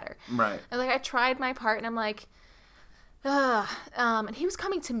getting better. Right. And like I tried my part, and I'm like, and he was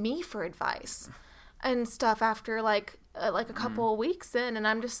coming to me for advice and stuff after like a couple of weeks in, and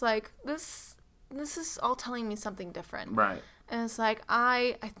I'm just like, this is all telling me something different. Right. And it's like,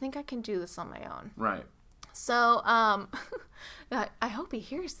 I think I can do this on my own. Right. So I hope he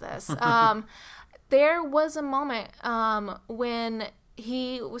hears this. There was a moment when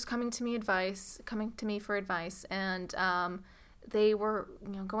he was coming to me for advice, and they were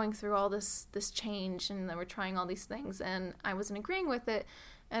going through all this change, and they were trying all these things, and I wasn't agreeing with it,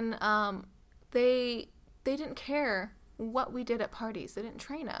 and they didn't care what we did at parties. They didn't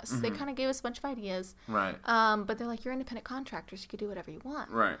train us. They kind of gave us a bunch of ideas. Right. But they're like, you're independent contractors. You can do whatever you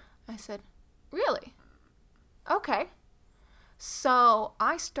want. Right. I said, really? Okay. So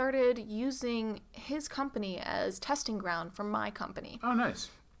I started using his company as testing ground for my company. Oh, nice.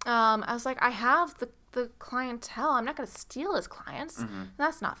 I was like, I have the clientele. I'm not going to steal his clients.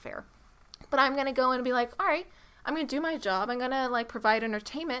 That's not fair. But I'm going to go and be like, all right, I'm going to do my job. I'm going to like provide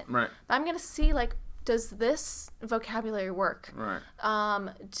entertainment. Right. But I'm going to see like, does this vocabulary work? Right.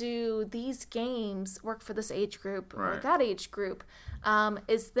 Do these games work for this age group or that age group?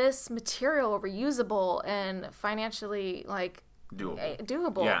 Is this material reusable and financially like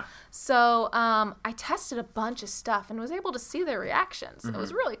doable? Yeah. So I tested a bunch of stuff and was able to see their reactions. It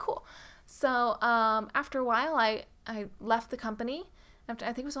was really cool. So after a while, I left the company. After,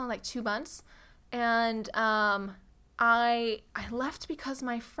 I think it was only like 2 months, and I left because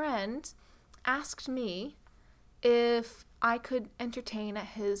my friend asked me if I could entertain at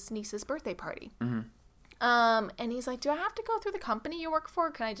his niece's birthday party. And he's like, do I have to go through the company you work for,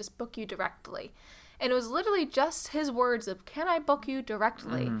 or can I just book you directly? And it was literally just his words of, can I book you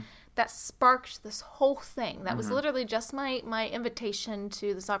directly, that sparked this whole thing. That was literally just my invitation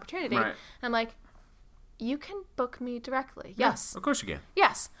to this opportunity. Right. And I'm like, you can book me directly. Yes. Of course you can.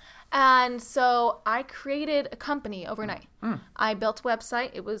 Yes. And so I created a company overnight. I built a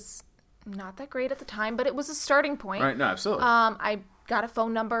website. It was not that great at the time, but it was a starting point. Right, no, absolutely. I got a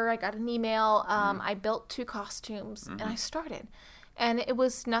phone number, I got an email, I built 2 costumes, and I started. And it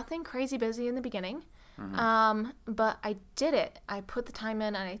was nothing crazy busy in the beginning, but I did it. I put the time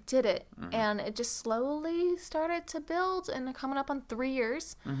in, and I did it. And it just slowly started to build, and coming up on 3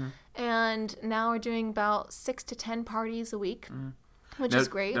 years. And now we're doing about 6 to 10 parties a week, which is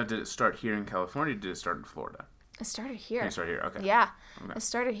great. Now, did it start here in California, or did it start in Florida? I started here. You started here, okay. Yeah, okay. I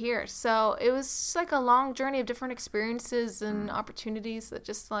started here. So it was just like a long journey of different experiences and opportunities that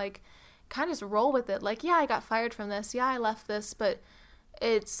just like kind of just roll with it. Like, yeah, I got fired from this. Yeah, I left this, but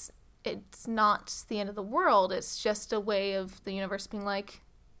it's not the end of the world. It's just a way of the universe being like,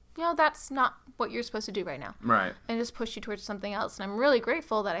 that's not what you're supposed to do right now. Right. And just push you towards something else. And I'm really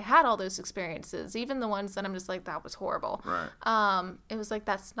grateful that I had all those experiences, even the ones that I'm just like, that was horrible. Right. It was like,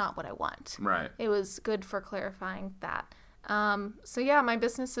 that's not what I want. Right. It was good for clarifying that. So yeah, my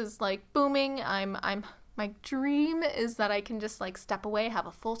business is like booming. My dream is that I can just like step away, have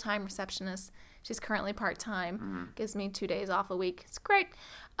a full-time receptionist. She's currently part-time, gives me 2 days off a week. It's great.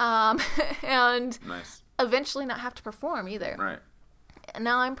 And Nice. eventually not have to perform either. Right. And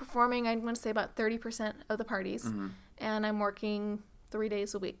now I'm performing, I want to say about 30% of the parties, and I'm working 3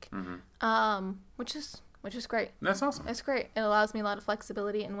 days a week, which is great. That's awesome. It's great. It allows me a lot of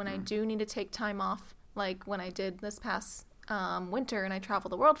flexibility, and when I do need to take time off, like when I did this past winter and I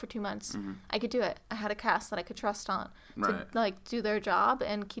traveled the world for 2 months, I could do it. I had a cast that I could trust on to like do their job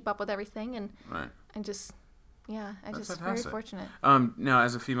and keep up with everything, and just very fortunate. Now,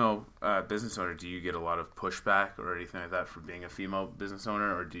 as a female business owner, do you get a lot of pushback or anything like that for being a female business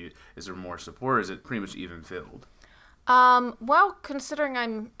owner, or is there more support, or is it pretty much even filled? Well, considering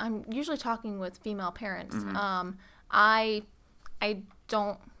I'm usually talking with female parents, I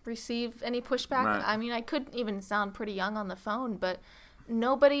don't receive any pushback. Right. I mean, I could even sound pretty young on the phone, but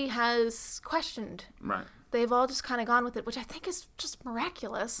nobody has questioned. Right. They've all just kind of gone with it, which I think is just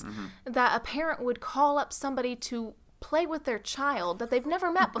miraculous, that a parent would call up somebody to play with their child that they've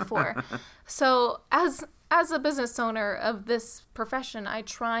never met before. So as a business owner of this profession, I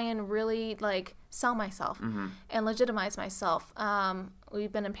try and really like sell myself and legitimize myself.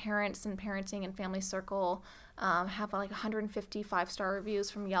 We've been in Parents and Parenting and Family Circle, have like 150 5-star reviews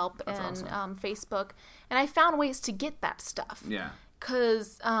from Yelp. That's and awesome. Facebook. And I found ways to get that stuff. Yeah.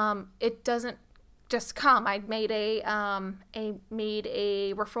 Because it doesn't just come. I made a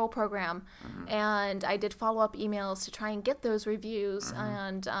referral program, and I did follow-up emails to try and get those reviews,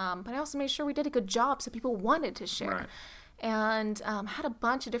 and but I also made sure we did a good job so people wanted to share. Right. And had a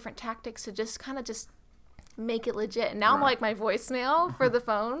bunch of different tactics to just kind of just make it legit. And now I'm like my voicemail for the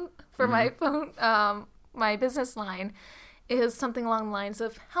phone, for my phone, my business line is something along the lines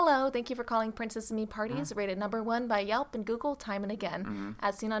of, "Hello, thank you for calling Princess and Me Parties, rated #1 by Yelp and Google time and again,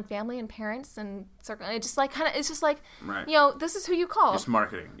 as seen on Family and Parents and Circle." And it just like it's just like, this is who you call. Just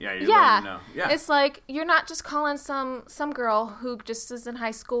marketing. Yeah, you're letting them know. Yeah. It's like you're not just calling some girl who just is in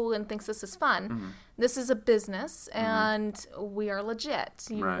high school and thinks this is fun. This is a business, and we are legit.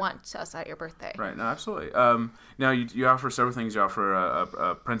 You want us at your birthday. Right. No, absolutely. Now, you offer several things. You offer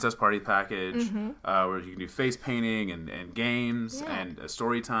a princess party package where you can do face painting and games and a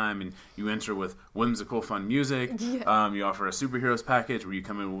story time, and you enter with whimsical, fun music. Yeah. You offer a superheroes package where you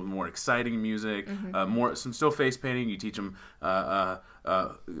come in with more exciting music, some still face painting. You teach them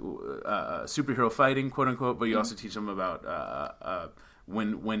superhero fighting, quote unquote, but you also teach them about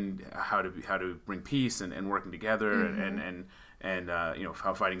how to bring peace and working together and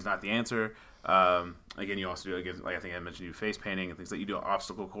how fighting's not the answer. Again, you also do, like I think I mentioned, you do face painting and things like you do an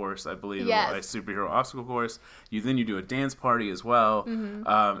obstacle course, I believe, a superhero obstacle course. You do a dance party as well,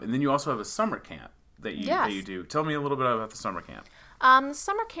 and then you also have a summer camp that you do. Tell me a little bit about the summer camp. The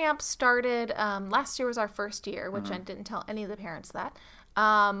summer camp started last year was our first year, which I didn't tell any of the parents that.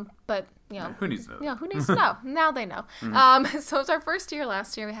 But who needs to know? Yeah, who needs to know? Now they know. So it was our first year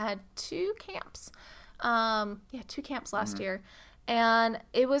last year. We had 2 camps. 2 camps last year, and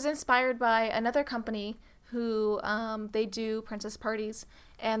it was inspired by another company who they do princess parties,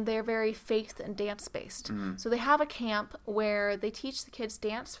 and they're very faith and dance based. So they have a camp where they teach the kids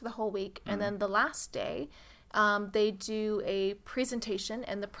dance for the whole week, and then the last day, they do a presentation,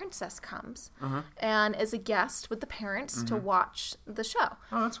 and the princess comes and is a guest with the parents to watch the show.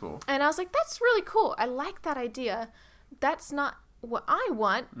 Oh, that's cool. And I was like, that's really cool. I like that idea. That's not what I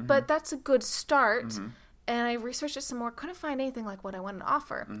want, but that's a good start. And I researched it some more. Couldn't find anything like what I wanted to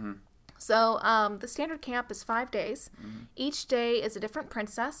offer. So the standard camp is 5 days. Each day is a different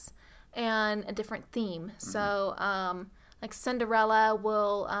princess and a different theme. So like Cinderella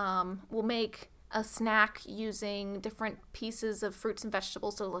will make a snack using different pieces of fruits and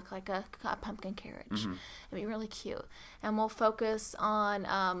vegetables to look like a pumpkin carriage. It'd be really cute. And we'll focus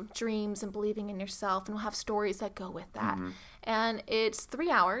on dreams and believing in yourself, and we'll have stories that go with that. And it's 3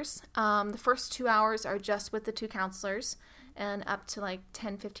 hours. The first 2 hours are just with the 2 counselors and up to like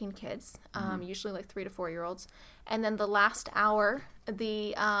 10, 15 kids, usually like 3 to 4 year olds. And then the last hour,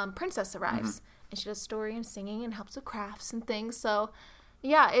 the princess arrives, and she does story and singing and helps with crafts and things. So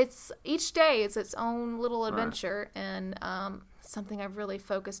yeah, each day is its own little adventure, and something I've really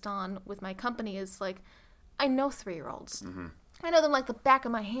focused on with my company is like, I know 3-year-olds. I know them like the back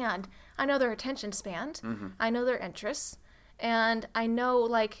of my hand. I know their attention span. I know their interests, and I know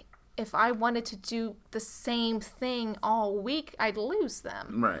like if I wanted to do the same thing all week, I'd lose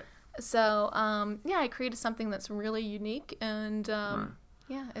them. Right. So, I created something that's really unique, and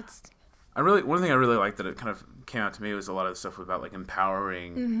it's... One thing I really liked that it kind of came out to me was a lot of the stuff about like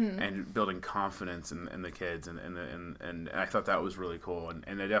empowering and building confidence in the kids, and I thought that was really cool.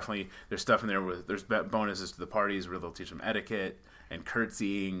 And there's stuff in there there's bonuses to the parties where they'll teach them etiquette and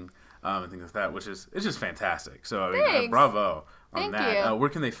curtsying and things like that, which is it's just fantastic. So I mean, bravo on Thank that. you. Where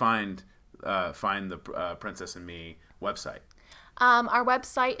can they find the Princess and Me website? Our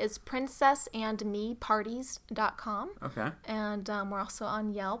website is princessandmeparties.com. Okay. And we're also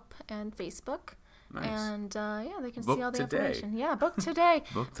on Yelp and Facebook. Nice. And they can Book see all the today. information. Yeah, book today.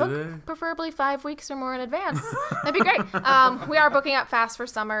 Book today. Preferably 5 weeks or more in advance. That'd be great. We are booking up fast for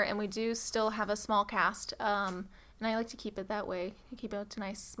summer, and we do still have a small cast. And I like to keep it that way. Keep it a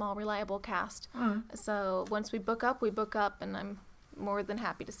nice, small, reliable cast. So once we book up, and I'm more than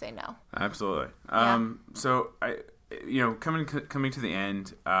happy to say no. Absolutely. Yeah. So coming to the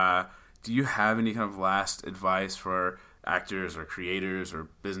end, do you have any kind of last advice for actors or creators or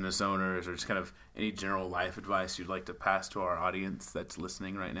business owners, or just kind of any general life advice you'd like to pass to our audience that's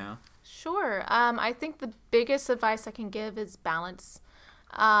listening right now? Sure. I think the biggest advice I can give is balance.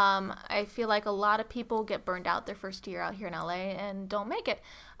 I feel like a lot of people get burned out their first year out here in LA and don't make it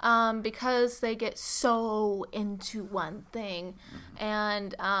because they get so into one thing.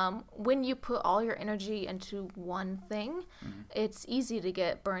 And when you put all your energy into one thing, it's easy to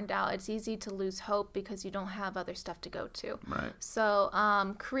get burned out. It's easy to lose hope because you don't have other stuff to go to. Right. So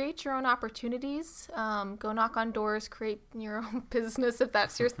create your own opportunities. Go knock on doors, create your own business if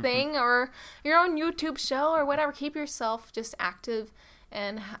that's your thing, or your own YouTube show or whatever. Keep yourself just active.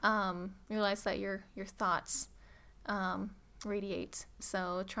 And realize that your thoughts radiate.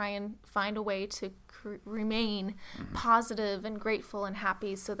 So try and find a way to remain positive and grateful and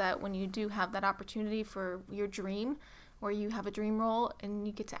happy, so that when you do have that opportunity for your dream, where you have a dream role and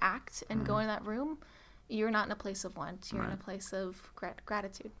you get to act and go in that room, you're not in a place of want. You're in a place of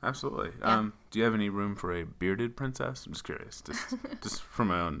gratitude. Absolutely. Yeah. Do you have any room for a bearded princess? I'm just curious. Just from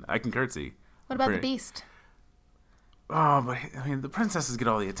my own. I can curtsy. What about the Beast? Oh, but I mean, the princesses get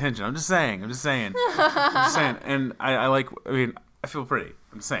all the attention. I'm just saying. And I feel pretty.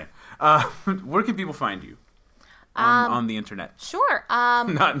 I'm just saying. Where can people find you on the internet? Sure.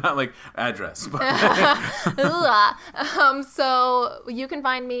 Not like address. But So you can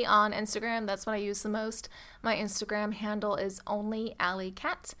find me on Instagram. That's what I use the most. My Instagram handle is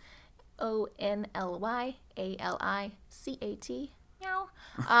OnlyAliCat. OnlyAliCat. Meow.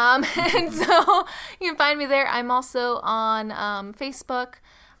 And so you can find me there. I'm also on Facebook.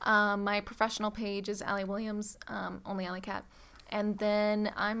 My professional page is Allie Williams, Only Alley Cat. And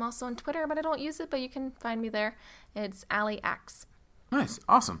then I'm also on Twitter, but I don't use it, but you can find me there. It's Allie Axe. Nice.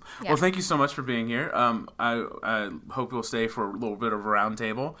 Awesome. Yeah. Well, thank you so much for being here. I hope you'll stay for a little bit of a round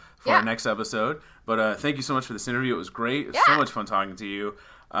table for our next episode. But thank you so much for this interview. It was great. It was so much fun talking to you.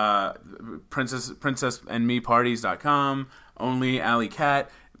 princessandmeparties.com, Only Alley Cat.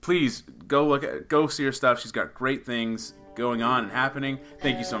 Please go see her stuff. She's got great things going on and happening.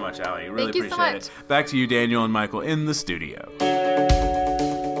 Thank you so much, Allie. Really appreciate it. Back to you, Daniel and Michael, in the studio.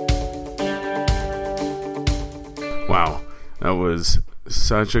 Wow, that was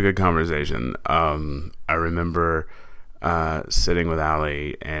such a good conversation. I remember sitting with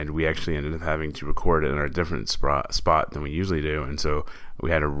Allie, and we actually ended up having to record it in a different spot than we usually do, and so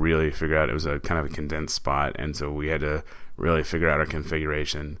we had to really figure out, it was a kind of a condensed spot, and so we had to really figure out our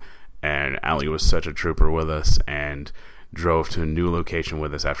configuration. And Allie was such a trooper with us and drove to a new location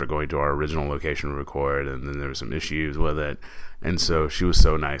with us after going to our original location to record, and then there were some issues with it, and so she was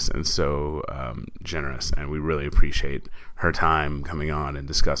so nice and so generous, and we really appreciate her time coming on and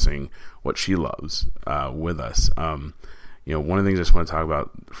discussing what she loves with us. One of the things I just want to talk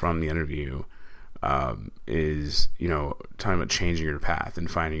about from the interview is, talking about changing your path and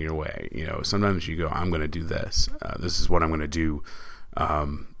finding your way. Sometimes you go, I'm going to do this. This is what I'm going to do.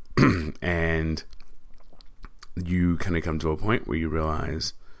 And you kind of come to a point where you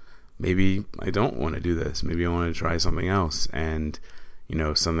realize, maybe I don't want to do this. Maybe I want to try something else. And,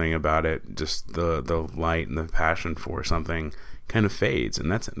 something about it, just the light and the passion for something kind of fades.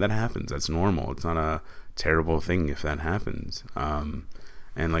 And that happens. That's normal. It's not a terrible thing if that happens.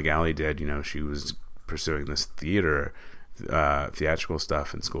 And like Allie did, she was pursuing this theatrical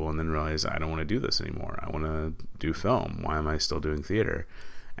stuff in school, and then realized, I don't want to do this anymore. I want to do film. Why am I still doing theater?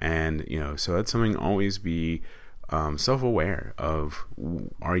 And, so that's something, always be self-aware of,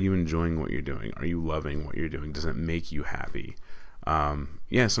 are you enjoying what you're doing? Are you loving what you're doing? Does it make you happy?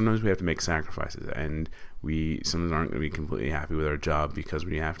 sometimes we have to make sacrifices, and we sometimes aren't going to be completely happy with our job because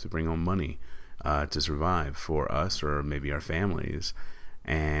we have to bring home money to survive for us or maybe our families.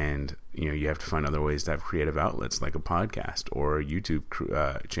 And you have to find other ways to have creative outlets like a podcast or a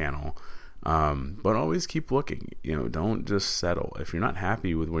YouTube channel. But always keep looking. Don't just settle. If you're not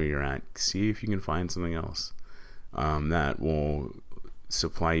happy with where you're at, see if you can find something else that will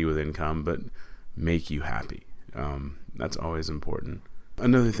supply you with income but make you happy. That's always important.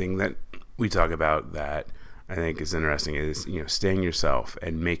 Another thing that we talk about that I think is interesting is staying yourself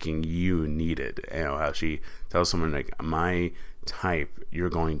and making you needed. How she tells someone like, my type you're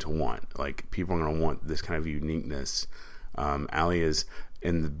going to want, like people are going to want this kind of uniqueness. Allie is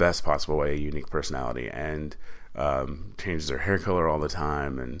in the best possible way a unique personality, and changes her hair color all the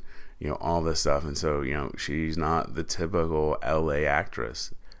time, and all this stuff. And so she's not the typical LA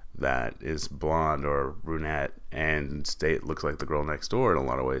actress that is blonde or brunette and looks like the girl next door. In a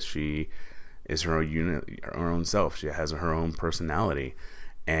lot of ways, she is her own self. She has her own personality.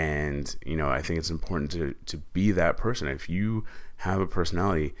 And, I think it's important to be that person. If you have a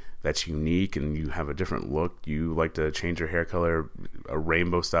personality that's unique and you have a different look, you like to change your hair color, a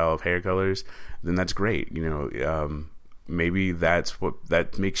rainbow style of hair colors, then that's great. Maybe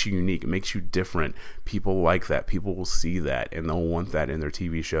that makes you unique. It makes you different. People like that. People will see that, and they'll want that in their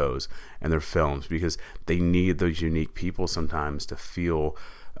TV shows and their films, because they need those unique people sometimes to fill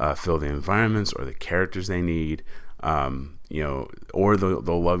the environments or the characters they need. Or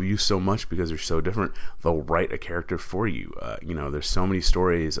they'll love you so much because they're so different, they'll write a character for you. There's so many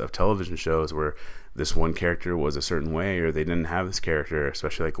stories of television shows where this one character was a certain way, or they didn't have this character,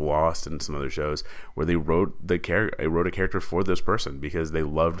 especially like Lost and some other shows where they wrote a character for this person because they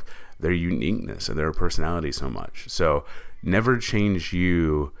loved their uniqueness and their personality so much. So never change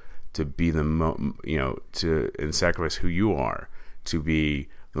you to be and sacrifice who you are to be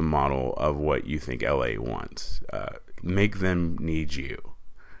the model of what you think LA wants. Make them need you.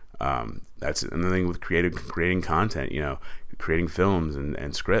 That's another thing with creating content, creating films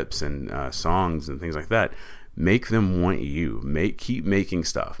and scripts and songs and things like that. Make them want you. Keep making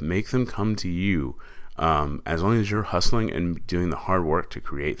stuff. Make them come to you. As long as you're hustling and doing the hard work to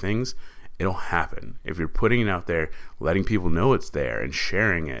create things, it'll happen. If you're putting it out there, letting people know it's there and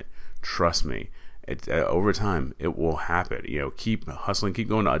sharing it, trust me, over time it will happen. Keep hustling, keep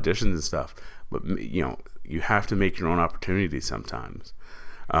going to auditions and stuff, but you have to make your own opportunities sometimes.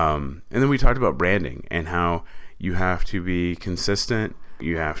 And then we talked about branding and how you have to be consistent.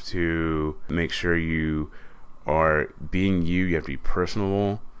 You have to make sure you are being you. You have to be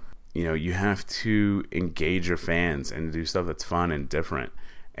personable. You have to engage your fans and do stuff that's fun and different,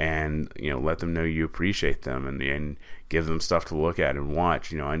 and let them know you appreciate them, and give them stuff to look at and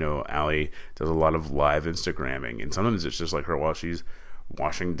watch. I know Allie does a lot of live Instagramming, and sometimes it's just like her while she's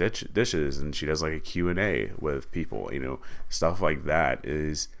washing dishes, and she does like a Q&A with people. Stuff like that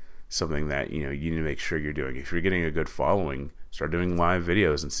is something that you need to make sure you're doing. If you're getting a good following, start doing live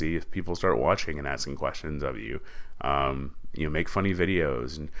videos and see if people start watching and asking questions of you. Make funny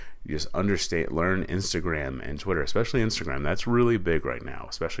videos, and you just learn Instagram and Twitter, especially Instagram. That's really big right now,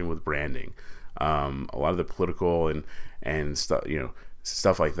 especially with branding. A lot of the political and stuff,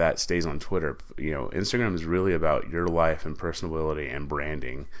 stuff like that stays on Twitter. Instagram is really about your life and personability and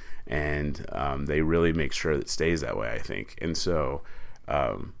branding, and they really make sure that it stays that way, I think. And so,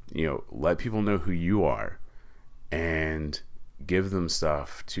 let people know who you are, and give them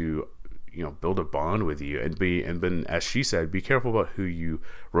stuff to build a bond with you, and as she said, be careful about who you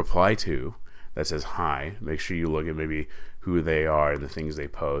reply to that says hi. Make sure you look at maybe who they are and the things they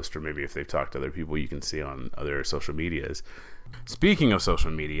post, or maybe if they've talked to other people you can see on other social medias. Speaking of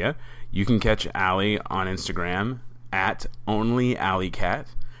social media, you can catch Allie on Instagram at OnlyAllieCat,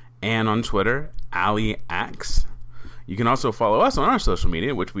 and on Twitter, AllieAx. You can also follow us on our social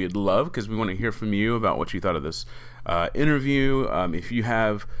media, which we'd love, because we want to hear from you about what you thought of this interview. If you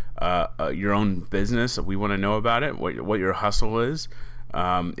have your own business, we want to know about it, what your hustle is.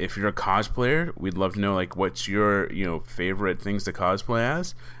 If you're a cosplayer, we'd love to know what's your favorite things to cosplay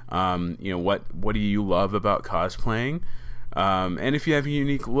as. What do you love about cosplaying? And if you have a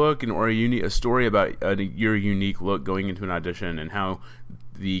unique look or a story about your unique look going into an audition and how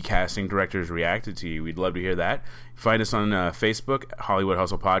the casting directors reacted to you, we'd love to hear that. Find us on Facebook, Hollywood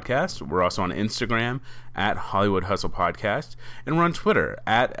Hustle Podcast. We're also on Instagram at Hollywood Hustle Podcast, and we're on Twitter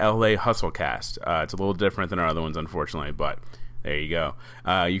at LA Hustlecast. It's a little different than our other ones, unfortunately, but there you go.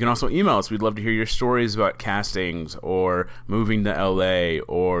 You can also email us. We'd love to hear your stories about castings or moving to LA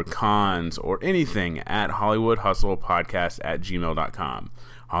or cons or anything at HollywoodHustlePodcast@gmail.com.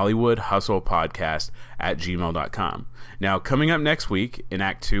 hollywoodhustlepodcast@gmail.com. Now, coming up next week in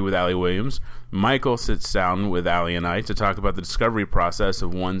Act 2 with Ali Williams, Michael sits down with Ali and I to talk about the discovery process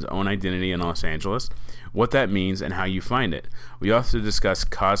of one's own identity in Los Angeles, what that means, and how you find it. We also discuss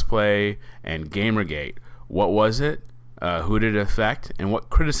cosplay and Gamergate. What was it? Who did it affect? And what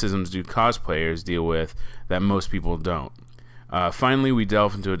criticisms do cosplayers deal with that most people don't? Finally, we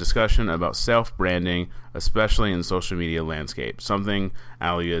delve into a discussion about self-branding, especially in social media landscape, something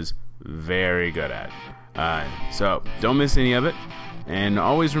Ali is very good at. So don't miss any of it, and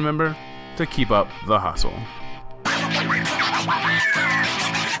always remember to keep up the hustle.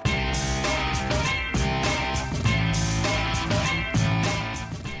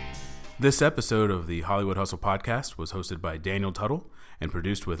 This episode of the Hollywood Hustle Podcast was hosted by Daniel Tuttle and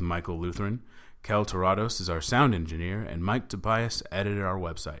produced with Michael Lutheran. Kel Torados is our sound engineer, and Mike Tobias edited our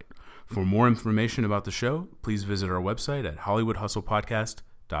website. For more information about the show, please visit our website at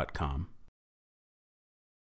hollywoodhustlepodcast.com.